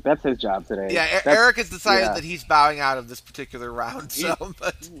music. That's his job today. Yeah, That's- Eric has decided yeah. that he's bowing out of this particular round. So,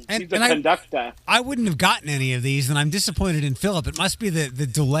 but And, He's a and conductor. I wouldn't have gotten any of these, and I'm disappointed in Philip. It must be the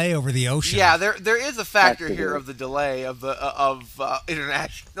delay over the ocean. yeah, there is a factor Has to here be. of the delay of the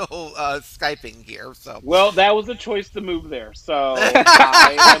international Skyping here. So. Well, that was a choice to move there, so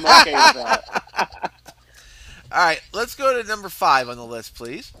I am okay with that. All right, let's go to number 5 on the list,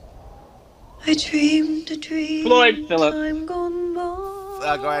 please. I dreamed a dream. Floyd. Philip. Time gone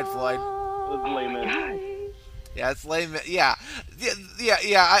by. Go ahead, Floyd. Let's blame it. Yeah, it's lame. Yeah.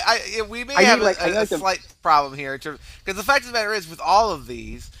 We may I have need, like- I need, a like, a- slight problem here, because the fact of the matter is, with all of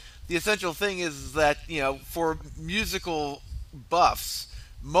these, the essential thing is that, you know, for musical buffs,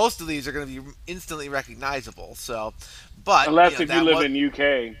 most of these are going to be instantly recognizable. So, but Unless you if know, you that live was- in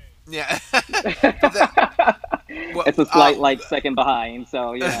UK. yeah. It's a slight, like, second behind,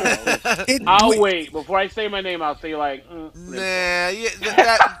 so, you know. I'll wait. Before I say my name, I'll say, like, Nah, yeah,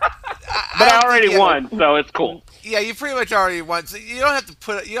 that. but I don't already think you have won, so it's cool. Yeah, you pretty much already won. So you don't have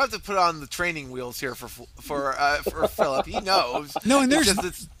to put on the training wheels here for Philip. He knows. No, and It's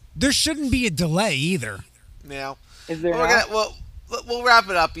just there shouldn't be a delay either. you know. Is there We're not? gonna, we'll wrap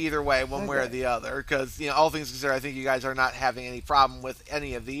it up either way, one way or the other, because, you know, all things considered, I think you guys are not having any problem with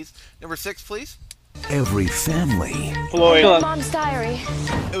any of these. Number 6, please. Every family Floyd, Philip, Mom's diary.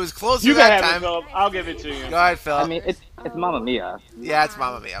 It was closer you can that have it, time. Philip. I'll give it to you. Go ahead, Philip. I mean, it's Mamma Mia. yeah, it's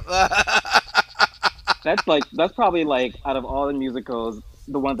Mamma Mia. That's probably, like, out of all the musicals,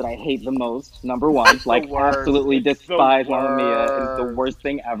 the one that I hate the most. Number one, like, worst. absolutely It's the despise Mamma Mia. It's the worst. worst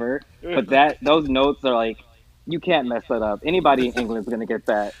thing ever. But those notes are like, you can't mess that up. Anybody in England is gonna get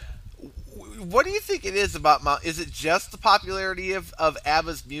that. What do you think it is about Is it just the popularity of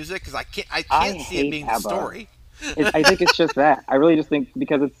ABBA's music? Because I can't I see it hate being the ABBA. story. I think it's just that. I really just think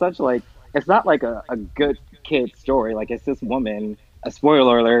because it's such like it's not like a good kid story. Like it's this woman. A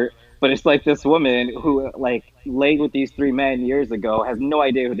spoiler alert. But it's like this woman who like laid with these 3 men years ago, has no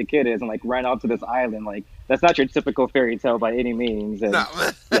idea who the kid is, and like ran off to this island. Like that's not your typical fairy tale by any means. And, No.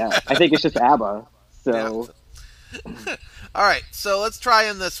 yeah, I think it's just ABBA. So All right, so let's try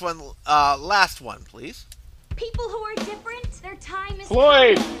in this one. Last one, please. People who are different, their time is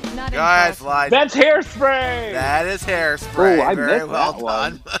Floyd, not Guys, slide. that's Hairspray. That is Hairspray. Oh, I Very missed well that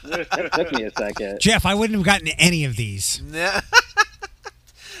one. done. it took me a second. Jeff, I wouldn't have gotten any of these. Nah.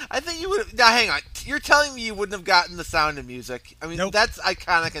 I think you would. Now, hang on. You're telling me you wouldn't have gotten The Sound of Music? I mean, Nope. that's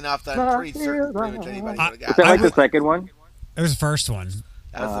iconic enough that I'm pretty certain pretty much anybody would have Is gotten. that I like the would- second one? It was the first one.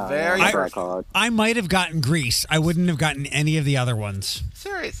 That was the very I first. call it. I might have gotten Grease. I wouldn't have gotten any of the other ones.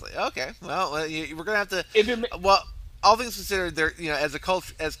 Seriously. Okay. Well, we're gonna have to. If it ma- Well, all things considered, they're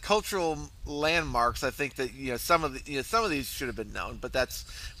as cultural landmarks. I think that some of these should have been known, but that's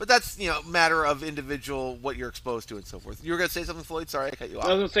matter of individual what you're exposed to and so forth. You were gonna say something, Floyd? Sorry, I cut you I was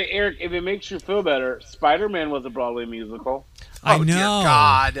off. gonna say, Eric, if it makes you feel better, Spider-Man was a Broadway musical. I Oh know. dear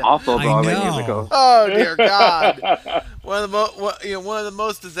God. Also I Broadway know. musical. Oh dear God. One of the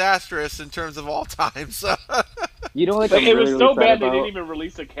most disastrous in terms of all time. So You know, like But I'm it really, was so really sad bad they about? didn't even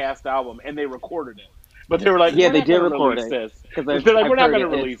release a cast album, and they recorded it. But they were like, Yeah, we're they not did gonna record release it. this. Because They're like, we're not heard gonna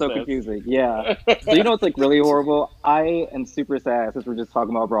it, and release it's so this. confusing. Yeah. So you know what's like really horrible? I am super sad since we're just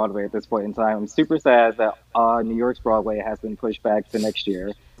talking about Broadway at this point in time. I'm super sad that New York's Broadway has been pushed back to next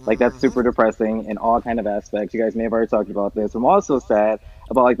year. Like that's super depressing in all kind of aspects. You guys may have already talked about this. I'm also sad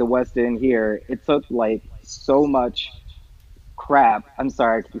about like the West End here. It took like so much crap. I'm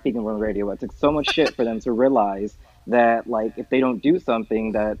sorry, I keep speaking on the radio, but it took so much shit for them to realize that, like, if they don't do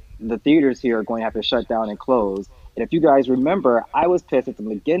something, that the theaters here are going to have to shut down and close. And if you guys remember, I was pissed at the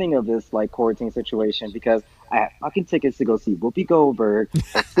beginning of this, like, quarantine situation because I had fucking tickets to go see Whoopi Goldberg,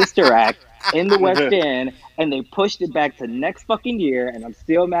 a Sister Act, in the West End, and they pushed it back to next fucking year, and I'm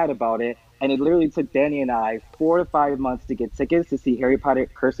still mad about it. And it literally took Danny and I 4 to 5 months to get tickets to see Harry Potter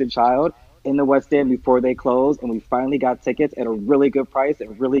Cursed Child in the West End before they closed, and we finally got tickets at a really good price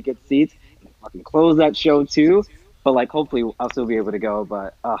and really good seats. And they fucking closed that show too. But like, hopefully I'll still be able to go.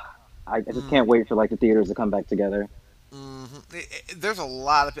 But I just can't wait for like the theaters to come back together. There's a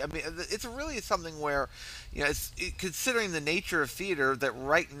lot of. I mean, it's really something where, considering the nature of theater, that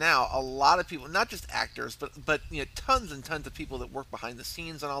right now a lot of people, not just actors, but tons and tons of people that work behind the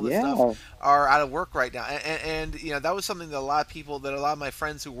scenes and all this stuff are out of work right now. And that was something that a lot of my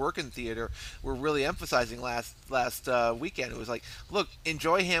friends who work in theater were really emphasizing last weekend. It was like, look,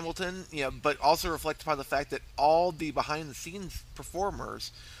 enjoy Hamilton, but also reflect upon the fact that all the behind the scenes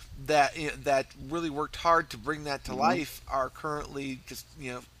performers that really worked hard to bring that to life are currently just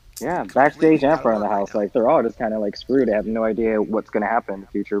backstage and front of the house, like they're all just kind of like screwed. They have no idea what's going to happen in the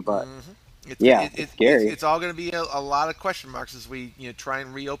future, but it's scary. It's all going to be a lot of question marks as we try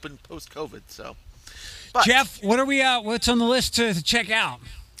and reopen post COVID. So, Jeff, what's on the list to check out?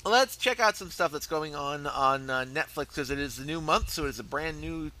 Let's check out some stuff that's going on Netflix, because it is the new month, so it's a brand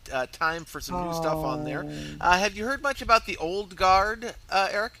new time for some new stuff on there. Have you heard much about The Old Guard,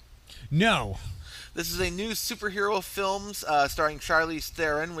 Eric? No. This is a new superhero film starring Charlize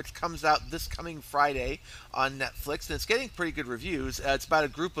Theron, which comes out this coming Friday on Netflix, and it's getting pretty good reviews. It's about a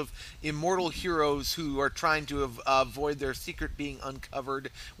group of immortal heroes who are trying to avoid their secret being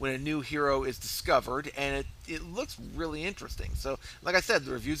uncovered when a new hero is discovered, and it looks really interesting. So, like I said,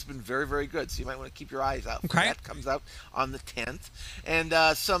 the reviews have been very, very good, so you might want to keep your eyes out for that. Comes out on the 10th. And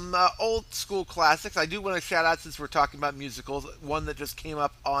some old school classics. I do want to shout out, since we're talking about musicals, one that just came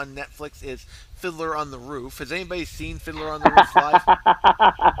up on Netflix is Fiddler on the Roof. Has anybody seen Fiddler on the Roof live?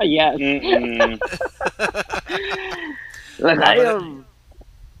 Yes. L'chaim.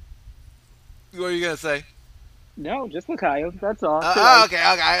 What are you gonna say? No, just L'chaim. That's all. Okay.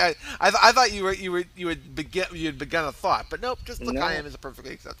 I thought you had begun a thought, but nope. Just L'chaim is a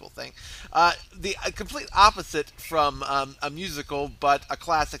perfectly acceptable thing. The complete opposite from a musical, but a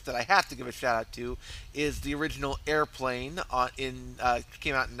classic that I have to give a shout out to, is the original Airplane. Came out in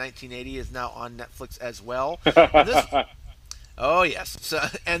 1980. Is now on Netflix as well. Oh yes. So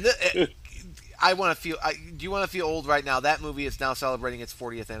I want to feel. Do you want to feel old right now? That movie is now celebrating its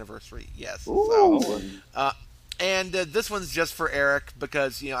 40th anniversary. Yes. So, and this one's just for Eric,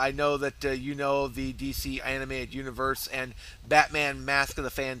 because I know that the DC animated universe, and Batman: Mask of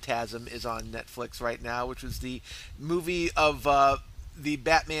the Phantasm is on Netflix right now, which was the movie of the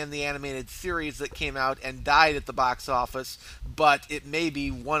Batman the Animated Series that came out and died at the box office, but it may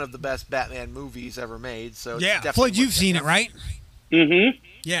be one of the best Batman movies ever made. So Floyd, you've seen it, right? Mm-hmm.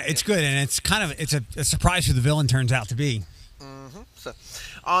 Yeah, it's good, and it's a surprise who the villain turns out to be. Mm-hmm. So,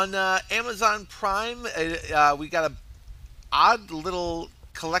 on Amazon Prime, we got a odd little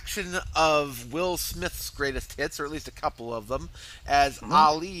collection of Will Smith's greatest hits, or at least a couple of them, as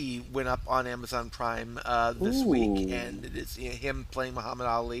Ali went up on Amazon Prime this week, and it is him playing Muhammad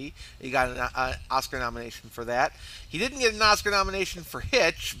Ali. He got an Oscar nomination for that. He didn't get an Oscar nomination for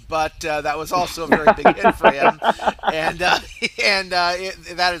Hitch, but that was also a very big hit for him, and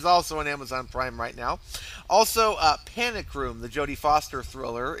that is also on Amazon Prime right now. Also, Panic Room, the Jodie Foster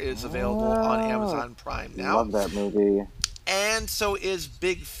thriller, is available on Amazon Prime now. Love that movie. And so is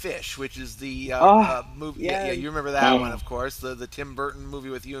Big Fish, which is the movie. Yeah, you remember that one, of course, the Tim Burton movie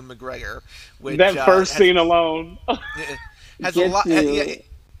with Ewan McGregor. Which, that first scene alone has a lot.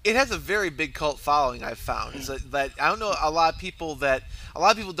 It has a very big cult following, I've found. So that I don't know, a lot of people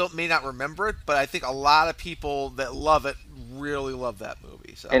may not remember it, but I think a lot of people that love it really love that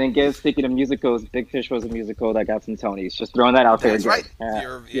movie. So. And again, speaking of musicals, Big Fish was a musical that got some Tonys. Just throwing that out there. That's right.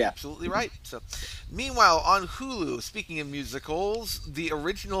 You're absolutely right. So, meanwhile, on Hulu, speaking of musicals, the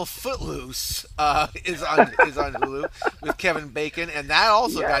original Footloose is on Hulu with Kevin Bacon, and that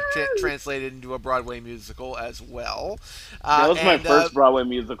also got translated into a Broadway musical as well. That was my first Broadway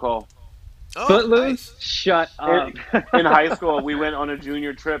musical. Oh, Footloose? Nice. Shut up. In high school, we went on a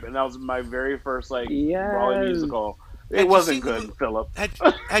junior trip, and that was my very first Broadway musical. It wasn't good, Philip. Had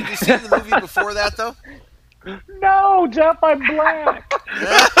you seen the movie before that, though? No, Jeff, I'm black.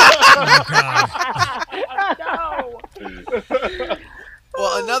 Oh, God. No. Well,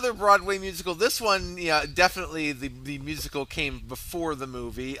 Well, another Broadway musical. This one, definitely the musical came before the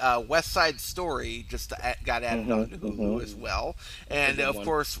movie. West Side Story just got added on Hulu as well. And, of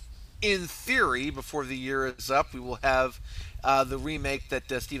course, in theory, before the year is up, we will have the remake that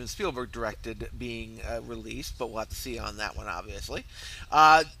Steven Spielberg directed being released, but we'll have to see on that one, obviously.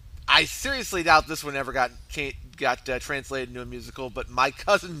 I seriously doubt this one ever got translated into a musical, but My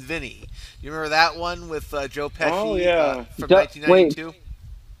Cousin Vinny. You remember that one with Joe Pesci from 1992? Wait,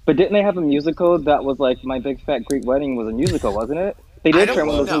 but didn't they have a musical that was like My Big Fat Greek Wedding was a musical, wasn't it? They did turn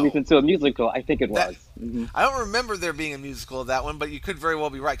one of those movies into a musical. I think it was. I don't remember there being a musical of that one, but you could very well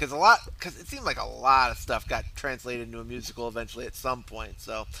be right because it seemed like a lot of stuff got translated into a musical eventually at some point.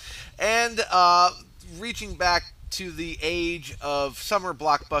 So, and reaching back to the age of summer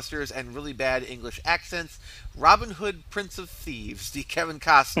blockbusters and really bad English accents, Robin Hood, Prince of Thieves, the Kevin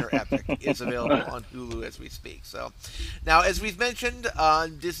Costner epic, is available on Hulu as we speak. So, now as we've mentioned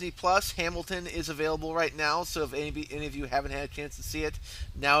on Disney Plus, Hamilton is available right now. So if any of you haven't had a chance to see it,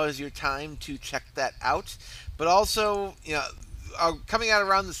 now is your time to check that out. But also, coming out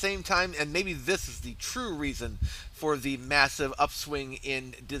around the same time, and maybe this is the true reason for the massive upswing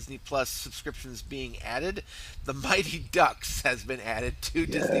in Disney Plus subscriptions being added, The Mighty Ducks has been added to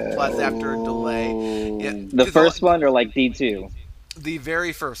Disney Plus after a delay. The first one or like D2? The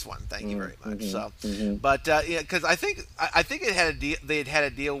very first one. Thank you very much. But because I think it had a deal. They had a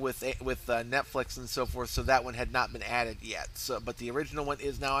deal with Netflix and so forth, so that one had not been added yet. So, but the original one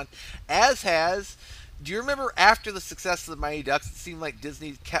is now on, as has. Do you remember after the success of the Mighty Ducks, it seemed like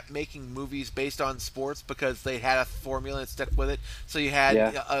Disney kept making movies based on sports because they had a formula and stuck with it? So you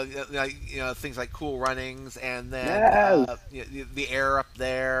had things like Cool Runnings, and then the Air Up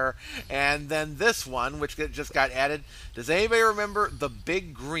There, and then this one, which just got added. Does anybody remember The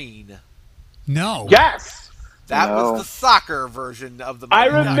Big Green? No. Yes. That was the soccer version of the Mighty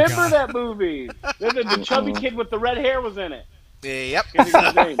Ducks. I remember that movie. The chubby kid with the red hair was in it. Yep.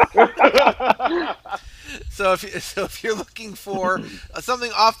 So if you're looking for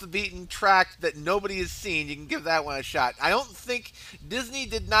something off the beaten track that nobody has seen, you can give that one a shot. I don't think Disney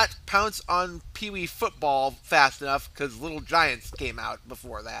did not pounce on Pee-wee football fast enough because Little Giants came out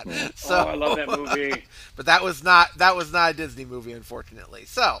before that. So I love that movie. But that was not a Disney movie, unfortunately.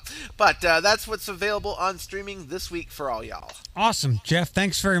 So, but that's what's available on streaming this week for all y'all. Awesome, Jeff.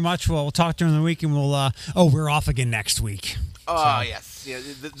 Thanks very much. We'll talk during the week, and we'll. We're off again next week. Oh, yes. Yeah,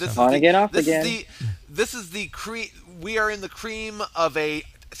 this is the cream. We are in the cream of a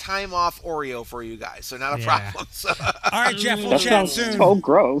time off Oreo for you guys, so not a problem. So. All right, Jeff, we'll chat soon. So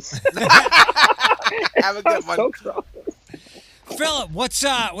gross. Have a good one. So gross. Philip, what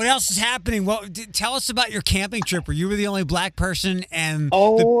else is happening? Tell us about your camping trip where you were the only black person and.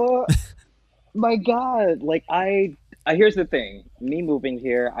 My God! Like here's the thing. Me moving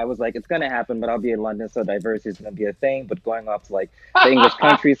here, I was like, it's gonna happen, but I'll be in London, so diversity is gonna be a thing. But going off to like the English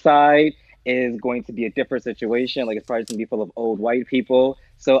countryside is going to be a different situation. Like it's probably gonna be full of old white people.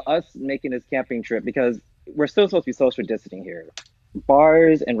 So us making this camping trip, because we're still supposed to be social distancing here.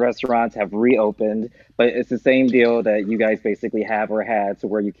 Bars and restaurants have reopened, but it's the same deal that you guys basically have or had, to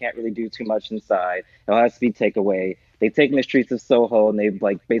where you can't really do too much inside. It has to be takeaway. They've taken the streets of Soho and they've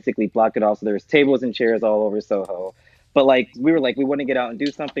like basically blocked it off. So there's tables and chairs all over Soho. But we want to get out and do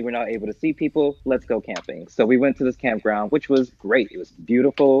something. We're not able to see people. Let's go camping. So we went to this campground, which was great. It was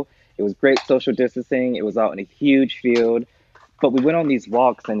beautiful. It was great social distancing. It was out in a huge field. But we went on these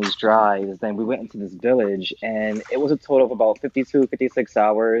walks and these drives. Then we went into this village, and it was a total of about 52, 56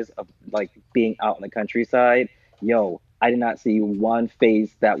 hours of like being out in the countryside. Yo, I did not see one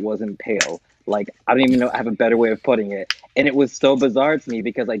face that wasn't pale. Like, I don't even know, I have a better way of putting it. And it was so bizarre to me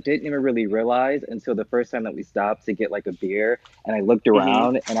because I didn't even really realize until the first time that we stopped to get like a beer, and I looked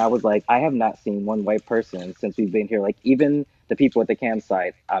around and I was like, I have not seen one white person since we've been here. Like, even the people at the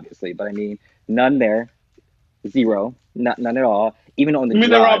campsite, obviously, but I mean, none there, zero, none at all. Even on the You mean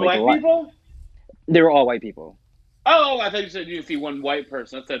drive, they're all like, black people? They were all white people. Oh, I thought you said you didn't see one white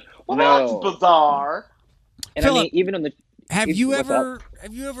person. I said, well, No. that's bizarre. And Philip, I mean, even on the Have you ever?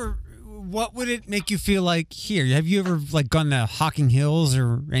 What would it make you feel like here? Have you ever like gone to Hocking Hills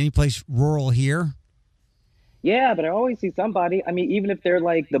or any place rural here? Yeah, but I always see somebody. I mean, even if they're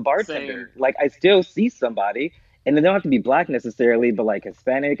like the bartender, Same. like I still see somebody, and they don't have to be black necessarily, but like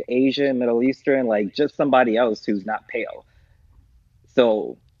Hispanic, Asian, Middle Eastern, like just somebody else who's not pale.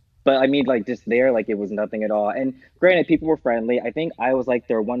 So, but I mean, like just there, like it was nothing at all. And granted, people were friendly. I think I was like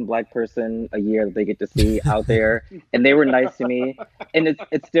their one black person a year that they get to see out there, and they were nice to me. And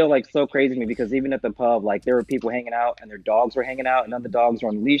it's still like so crazy to me because even at the pub, like there were people hanging out and their dogs were hanging out, and none of the dogs were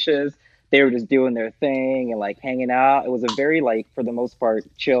on leashes. they were just doing their thing and like hanging out. It was a very like for the most part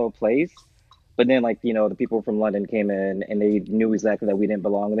chill place. But then like the people from London came in and they knew exactly that we didn't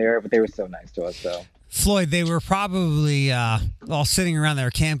belong there, but they were so nice to us. So Floyd, they were probably all sitting around their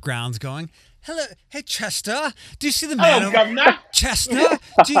campgrounds going, "Hello, hey Chester, do you see the man over Governor. Chester,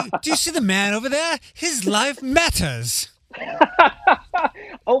 do you see the man over there? His life matters."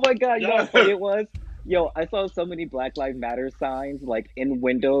 oh my god, you know how funny it was? Yo, I saw so many Black Lives Matter signs like in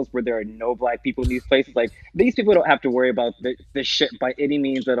windows where there are no black people in these places. Like these people don't have to worry about this shit by any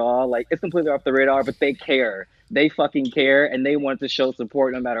means at all. Like it's completely off the radar, but they care. They fucking care, and they want to show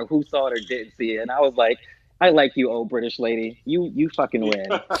support no matter who saw it or didn't see it. And I was like, I like you, old British lady. You fucking win.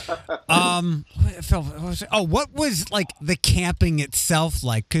 What was like the camping itself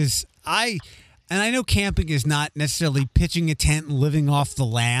like? Because I know camping is not necessarily pitching a tent and living off the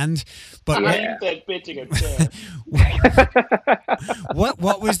land, but I said pitching a tent.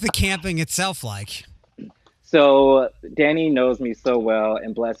 what was the camping itself like? So Danny knows me so well,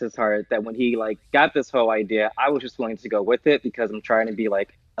 and bless his heart that when he like got this whole idea, I was just willing to go with it because I'm trying to be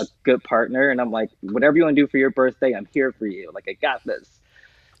like a good partner, and I'm like, whatever you want to do for your birthday, I'm here for you. Like I got this.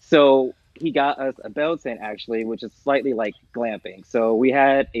 So he got us a bell tent actually, which is slightly like glamping. So we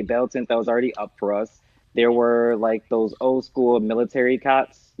had a bell tent that was already up for us. There were like those old school military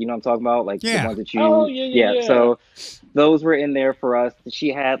cots, you know what I'm talking about? Like the ones that you yeah. So those were in there for us. She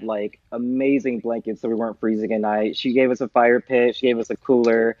had like amazing blankets so we weren't freezing at night. She gave us a fire pit, she gave us a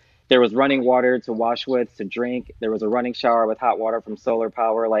cooler. There was running water to wash with, to drink. There was a running shower with hot water from solar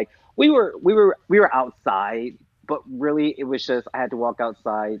power. Like we were outside, but really it was just I had to walk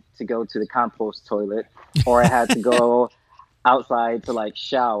outside to go to the compost toilet, or I had to go outside to like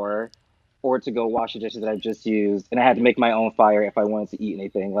shower, or to go wash the dishes that I just used, and I had to make my own fire if I wanted to eat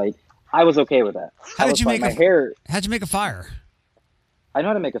anything. Like I was okay with that. How'd you make a fire? I know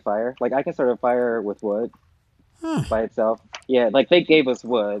how to make a fire. Like I can start a fire with wood by itself. Yeah, like they gave us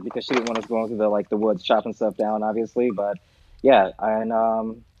wood because she didn't want us going through the woods chopping stuff down, obviously. But yeah,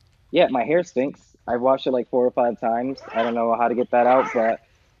 and yeah, my hair stinks. I've washed it like 4 or 5 times. I don't know how to get that out, but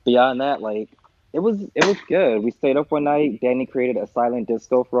beyond that, like it was good. We stayed up one night. Danny created a silent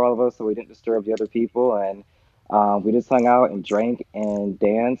disco for all of us so we didn't disturb the other people, and we just hung out and drank and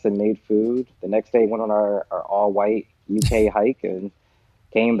danced and made food. The next day, went on our all white UK hike and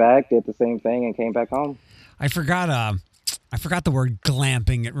came back, did the same thing, and came back home. I forgot the word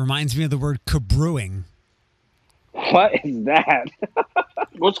glamping. It reminds me of the word cabrewing. What is that?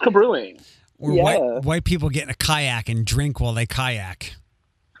 What's cabrewing? Or white people get in a kayak and drink while they kayak.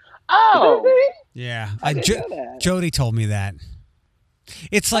 Oh, yeah. Jody told me that.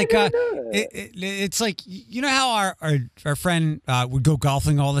 It's like it's like you know how our friend would go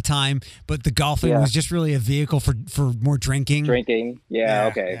golfing all the time, but the golfing was just really a vehicle for more drinking. Yeah,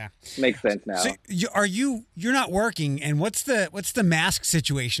 okay. Yeah. Makes sense now. So you're not working, and what's the mask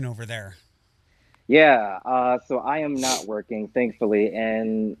situation over there? Yeah, so I am not working, thankfully,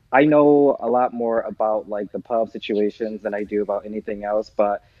 and I know a lot more about like the pub situations than I do about anything else.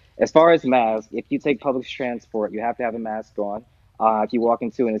 But as far as masks, if you take public transport, you have to have a mask on. If you walk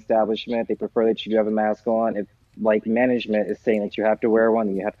into an establishment, they prefer that you have a mask on. If like management is saying that you have to wear one,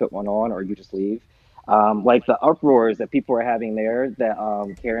 then you have to put one on, or you just leave. Like the uproars that people are having there, that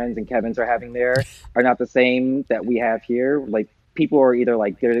Karens and Kevins are having there, are not the same that we have here. Like people are either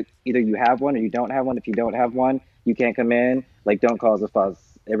you have one or you don't have one. If you don't have one, you can't come in. Like don't cause a fuss.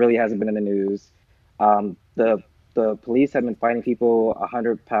 It really hasn't been in the news. The police have been fining people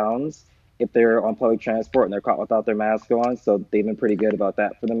 £100 if they're on public transport and they're caught without their mask on. So they've been pretty good about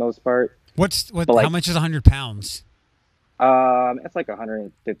that for the most part. How much is £100? It's like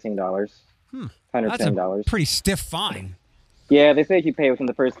 $115. $110. That's a pretty stiff fine. Yeah, they say if you pay within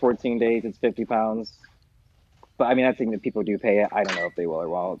the first 14 days, it's £50. But I mean, that's something that people do pay it. I don't know if they will or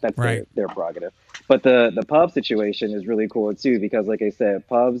won't. That's their prerogative. But the pub situation is really cool too, because like I said,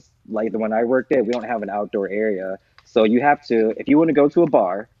 pubs, like the one I worked at, we don't have an outdoor area. So you have to, if you want to go to a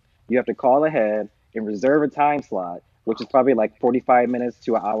bar, you have to call ahead and reserve a time slot, which is probably like 45 minutes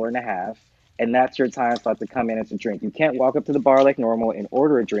to an hour and a half. And that's your time slot to come in and to drink. You can't walk up to the bar like normal and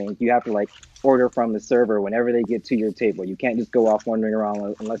order a drink. You have to like order from the server whenever they get to your table. You can't just go off wandering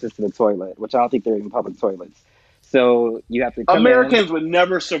around unless it's to the toilet, which I don't think they're even public toilets. So you have to come Americans in. would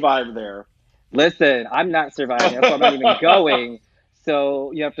never survive there. Listen, I'm not surviving. That's why I'm not even going.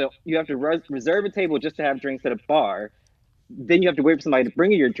 So you have to reserve a table just to have drinks at a bar. Then you have to wait for somebody to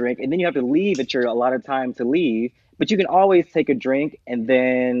bring you your drink, and then you have to leave at your allotted time to leave. But you can always take a drink and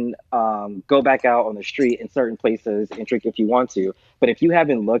then go back out on the street in certain places and drink if you want to. But if you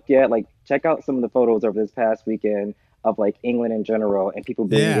haven't looked yet, like check out some of the photos over this past weekend of like England in general and people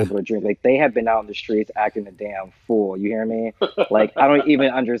being able to drink. Like they have been out in the streets acting a damn fool. You hear me? Like I don't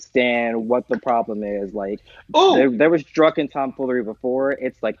even understand what the problem is. Like there was drunken tomfoolery before.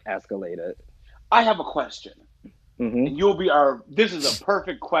 It's like escalated. I have a question. And this is a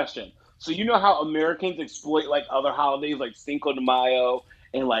perfect question. So you know how Americans exploit like other holidays like Cinco de Mayo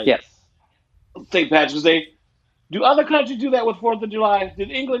and like St. Patrick's Day? Do other countries do that with 4th of July?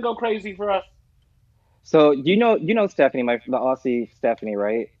 Did England go crazy for us? So you know Stephanie, the Aussie Stephanie,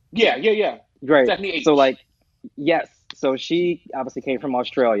 right? Yeah. Right. Stephanie H. So like, yes. So she obviously came from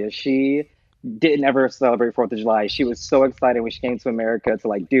Australia. She didn't ever celebrate 4th of July. She was so excited when she came to America to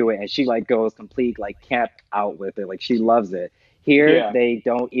like do it, and she like goes complete like camp out with it. Like she loves it. Here they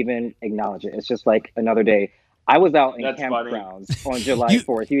don't even acknowledge it. It's just like another day. I was out in campgrounds on July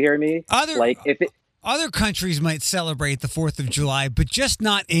 4th. You hear me? Other countries might celebrate the 4th of July, but just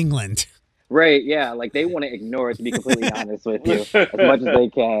not England. Right, yeah, like they want to ignore it, to be completely honest with you, as much as they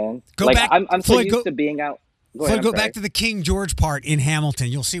can. I'm so used to being out. Go back to the King George part in Hamilton.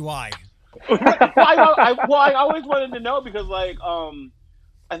 You'll see why. I always wanted to know because, like,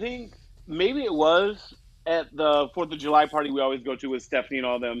 I think maybe it was at the 4th of July party we always go to with Stephanie and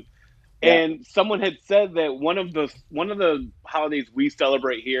all them, and someone had said that one of the holidays we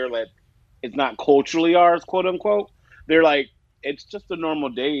celebrate here that is not culturally ours, quote unquote. They're like, it's just a normal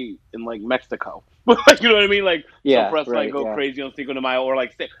day in like Mexico. Like, you know what I mean? Like, so for us to like go crazy on Cinco de Mayo or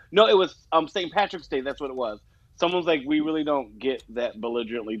like, no, it was St. Patrick's Day. That's what it was. Someone's like, we really don't get that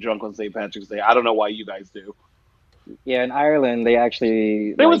belligerently drunk on St. Patrick's Day. I don't know why you guys do. Yeah, in Ireland, they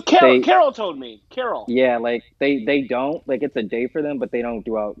actually... It was Carol. Carol told me. Carol. Yeah, like, they don't. Like, it's a day for them, but they don't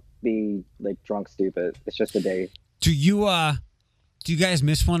do out the, like, drunk stupid. It's just a day. Do you guys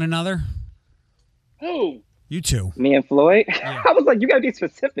miss one another? Who? You two. Me and Floyd? Yeah. I was like, you gotta be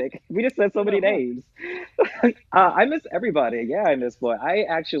specific. We just said so many names. I miss everybody. Yeah, I miss Floyd. I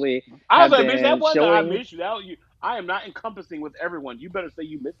was like, bitch, that wasn't I miss you. I am not encompassing with everyone. You better say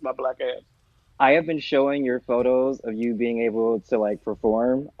you miss my black ass. I have been showing your photos of you being able to like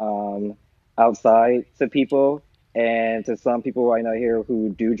perform outside to people and to some people I know here who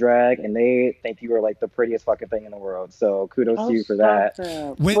do drag, and they think you are like the prettiest fucking thing in the world. So kudos to you for that.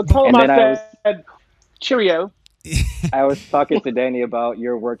 Cheerio. I was talking to Danny about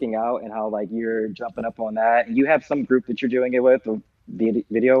your working out and how like you're jumping up on that. And you have some group that you're doing it with, the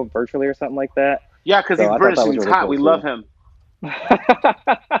video virtually or something like that. Yeah, because he's British and he's hot. We love him.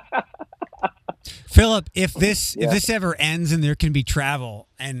 Philip, if this ever ends and there can be travel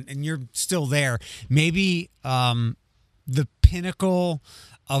and you're still there, maybe the pinnacle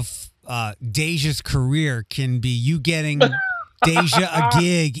of Deja's career can be you getting Deja a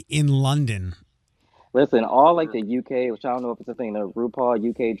gig in London. Listen, all like the UK, which I don't know if it's a thing, the RuPaul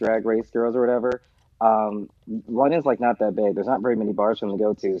UK Drag Race girls or whatever, London's like not that big. There's not very many bars for them to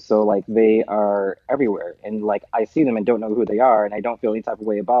go to. So like they are everywhere. And like I see them and don't know who they are and I don't feel any type of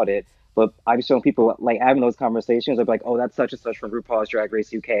way about it. But I've shown people like having those conversations of like, oh, that's such and such from RuPaul's Drag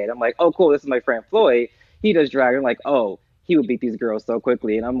Race UK. And I'm like, oh, cool, this is my friend Floyd. He does drag. I'm like, oh, he would beat these girls so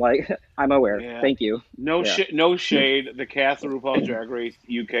quickly. And I'm like, I'm aware. Yeah. Thank you. No shade. The cast of RuPaul's Drag Race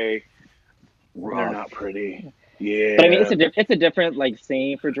UK, they're not pretty. Yeah. But I mean, it's a different like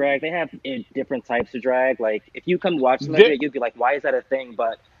scene for drag. They have different types of drag. Like if you come watch them, you'd be like, why is that a thing?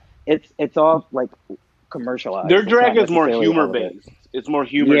 But it's all like commercialized. Their drag is more humor based. It's more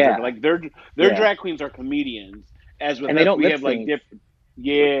humor. Yeah. Like their drag queens are comedians. As with us, we have like different.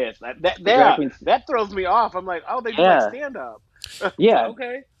 Yes, that throws me off. I'm like, oh, they do like stand up. Yeah.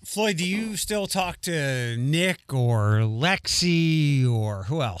 Okay. Floyd, do you still talk to Nick or Lexi or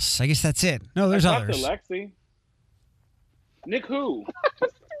who else? I guess that's it. No, there's others. Talk to Lexi. Nick who?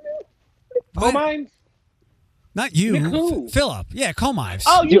 Comines? Not you. Nick who? Philip. Yeah, Comives.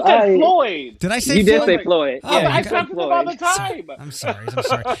 Oh, you said Floyd. Did I say you Floyd? You did say Floyd. Oh, yeah, I talk to him all the time. I'm sorry.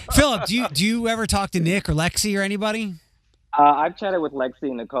 Philip, do you ever talk to Nick or Lexi or anybody? I've chatted with Lexi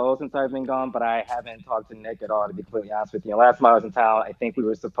and Nicole since I've been gone, but I haven't talked to Nick at all, to be completely honest with you. Last time I was in town, I think we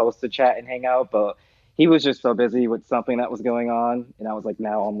were supposed to chat and hang out, but he was just so busy with something that was going on, and I was like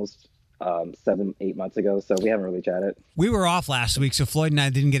now almost 7-8 months ago, so we haven't really chatted. We were off last week, so Floyd and I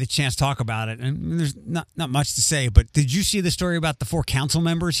didn't get a chance to talk about it, and there's not much to say, but did you see the story about the 4 council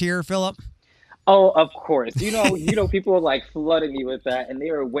members here, Philip? Oh, of course. You know, people were like flooding me with that, and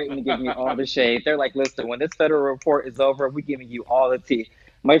they were waiting to give me all the shade. They're like, listen, when this federal report is over, we're giving you all the tea.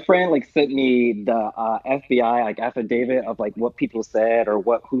 My friend like sent me the FBI like affidavit of like what people said or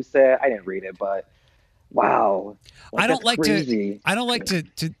who said. I didn't read it, but wow. I don't like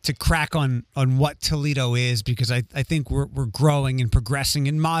to crack on what Toledo is because I think we're growing and progressing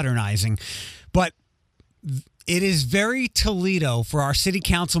and modernizing. But It is very Toledo for our city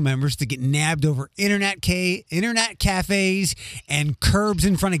council members to get nabbed over internet cafes and curbs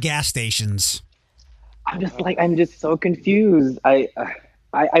in front of gas stations. I'm just so confused. I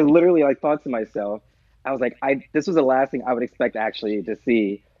literally like thought to myself, I was like, this was the last thing I would expect actually to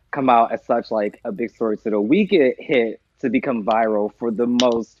see come out as such like a big story. So we get hit to become viral for the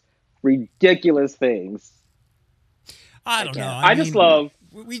most ridiculous things. I don't know. I just love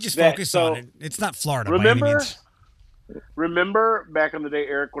we just that, focus so on it. It's not Florida. By any means. Remember back in the day,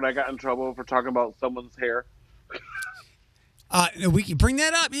 Eric, when I got in trouble for talking about someone's hair? We can bring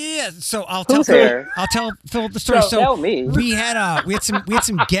that up. Yeah. So I'll Whose tell hair? I'll tell Philip the story. So tell me. we had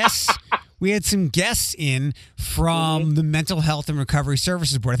some guests. We had some guests in from the Mental Health and Recovery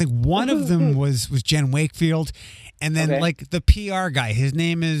Services Board. I think one of them was Jen Wakefield. And then like the PR guy, his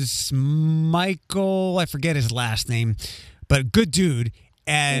name is Michael, I forget his last name, but good dude.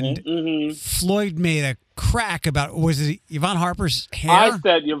 And Floyd made a crack about, was it Yvonne Harper's hair? I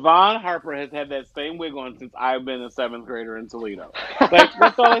said Yvonne Harper has had that same wig on since I've been a 7th grader in Toledo. Like,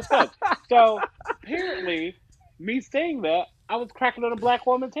 that's all I said. So apparently, me saying that, I was cracking on a black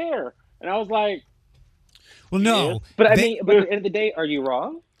woman's hair. And I was like, well, no. yeah. But but at the end of the day, are you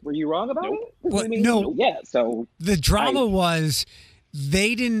wrong? Were you wrong about it? Well, no. Yeah, so. The drama was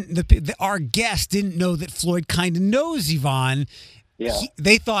they didn't, our guest didn't know that Floyd kind of knows Yvonne. Yeah.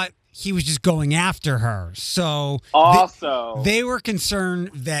 They thought he was just going after her. So also, they were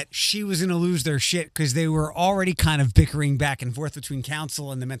concerned that she was going to lose their shit because they were already kind of bickering back and forth between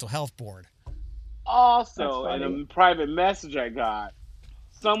council and the mental health board. Also, in a private message I got,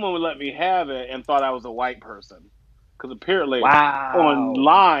 someone would let me have it and thought I was a white person. Because apparently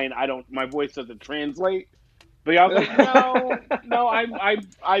online, my voice doesn't translate. But I was like, no, I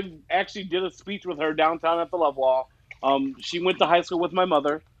actually did a speech with her downtown at the Love Wall. She went to high school with my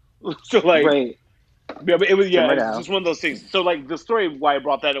mother. So like, right. Yeah, but it was just one of those things. So like the story why I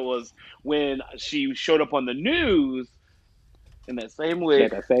brought that, it was when she showed up on the news in that same wig. Yeah,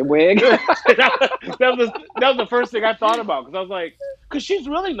 that same wig. that was the first thing I thought about, because I was like, because she's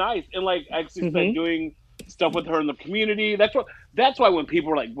really nice and like actually been doing stuff with her in the community. That's why when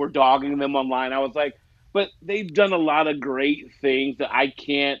people were dogging them online, I was like, but they've done a lot of great things that I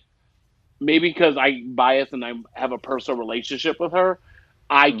can't. Maybe because I bias and I have a personal relationship with her,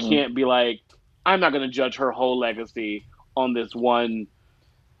 I can't be like, I'm not going to judge her whole legacy on this one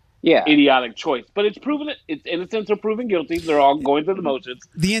idiotic choice. But it's proven it's innocent or proven guilty. They're all going through the motions.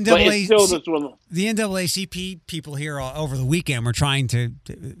 The NAACP people here over the weekend were trying to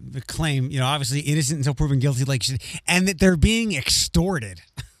claim, obviously innocent until proven guilty, and that they're being extorted.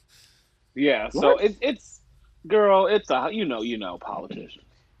 Yeah, so it's girl, it's politicians.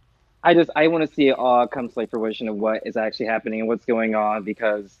 I want to see it all come to fruition of what is actually happening and what's going on,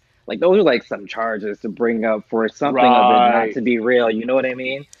 because those are some charges to bring up for something of it not to be real. You know what I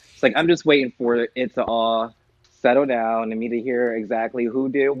mean? It's I'm just waiting for it to all settle down and me to hear exactly who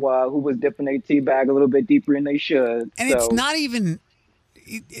did what, who was dipping their tea bag a little bit deeper than they should. And it's not even,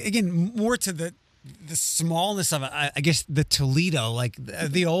 again, more to the smallness of it. I guess the Toledo,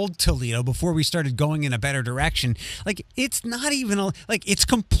 the old Toledo, before we started going in a better direction, it's not even it's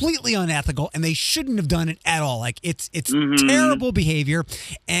completely unethical, and they shouldn't have done it at all. It's terrible behavior,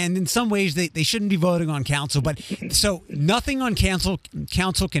 and in some ways they shouldn't be voting on council. But so nothing on council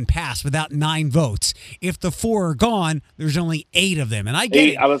can pass without 9 votes. If the 4 are gone, there's only 8 of them, and I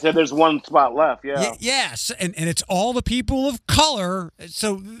get 8. I would say there's 1 spot left. Yeah. Yes, and it's all the people of color.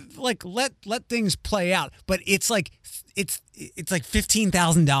 So let things play out, but it's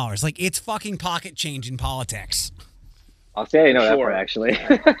 $15,000. It's fucking pocket change in politics. I'll say I know that part actually.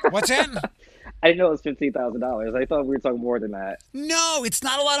 What's that? I didn't know it was $15,000. I thought we were talking more than that. No, it's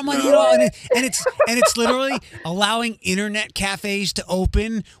not a lot of money at all, and it's literally allowing internet cafes to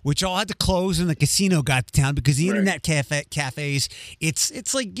open, which all had to close when the casino got to town, because the internet cafes,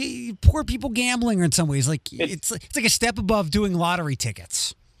 it's like poor people gambling, or in some ways, it's like a step above doing lottery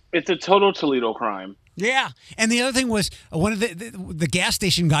tickets. It's a total Toledo crime. Yeah, and the other thing was one of the gas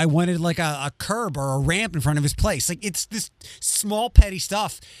station guy wanted a curb or a ramp in front of his place. It's this small petty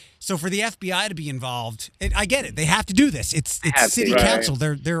stuff. So for the FBI to be involved, I get it. They have to do this. It's city council.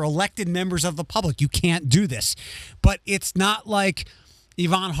 They're elected members of the public. You can't do this. But it's not like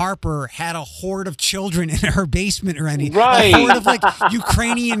Yvonne Harper had a horde of children in her basement or anything. Right. A horde of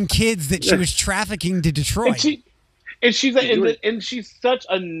Ukrainian kids that she was trafficking to Detroit. And she's such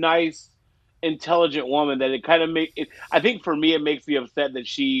a nice, intelligent woman that it kind of I think for me, it makes me upset that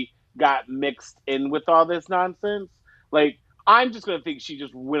she got mixed in with all this nonsense. I'm just going to think she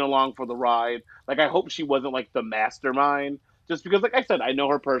just went along for the ride. I hope she wasn't the mastermind, just because, like I said, I know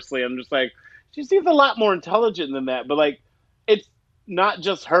her personally. I'm just she seems a lot more intelligent than that. But like, it's not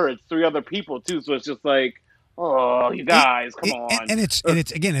just her; it's 3 other people too. So it's just like, oh, you guys, come on. And it's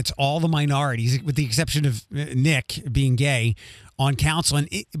again, it's all the minorities, with the exception of Nick being gay, on council. And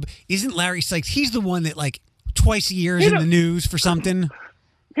isn't Larry Sykes? He's the one that like twice a year is in the news for something.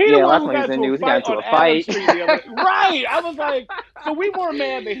 He the one who last got time he got into a Adams fight. Street the other- right. I was like, so we were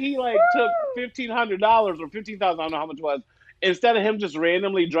mad that he like took $1,500 or $15,000, I don't know how much it was, instead of him just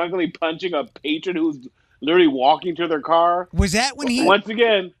randomly drunkenly punching a patron who's literally walking to their car. Was that when he once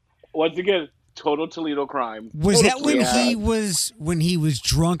again, total Toledo crime. Was Total that when Toledo. he was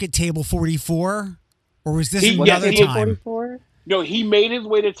drunk at table 44, or was this He- another he- time? No, he made his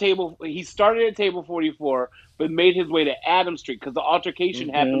way to table. He started at table 44, but made his way to Adams Street because the altercation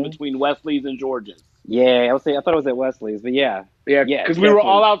happened between Wesley's and George's. Yeah, I thought it was at Wesley's, but yeah, because we were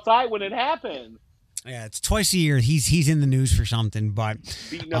all outside when it happened, Yeah, it's twice a year. He's in the news for something, but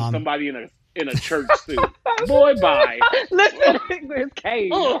beating up somebody in a church suit. Boy, bye. Listen, where's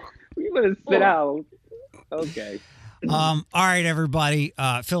Kate? Ugh. We would sit out. Okay. all right, everybody.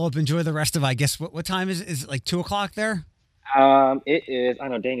 Philip, enjoy the rest of. I guess what time is it like 2:00 there? It is. I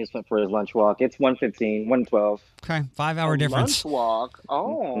know Daniel went for his lunch walk. It's 1:15, 1:12. Okay, 5-hour difference. Lunch walk.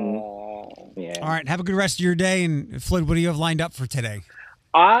 Oh. Yeah. All right, have a good rest of your day. And Floyd, what do you have lined up for today?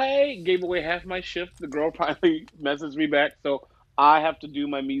 I gave away half my shift. The girl finally messaged me back, so I have to do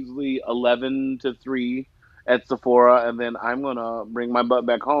my measly 11 to 3 at Sephora, and then I'm gonna bring my butt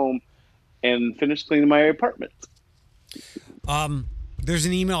back home and finish cleaning my apartment. There's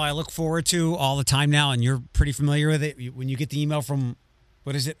an email I look forward to all the time now, and you're pretty familiar with it. When you get the email from,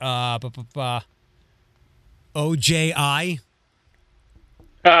 what is it? OJI.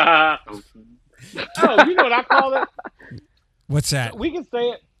 Oh, you know what I call it? What's that? We can say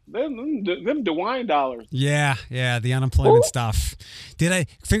it. Them DeWine dollars. Yeah, the unemployment stuff.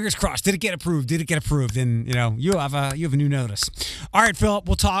 Fingers crossed? Did it get approved? And you have a new notice. All right, Philip.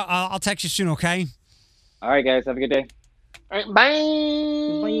 We'll talk. I'll text you soon. Okay. All right, guys. Have a good day. All right, bye.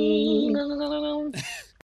 Bye.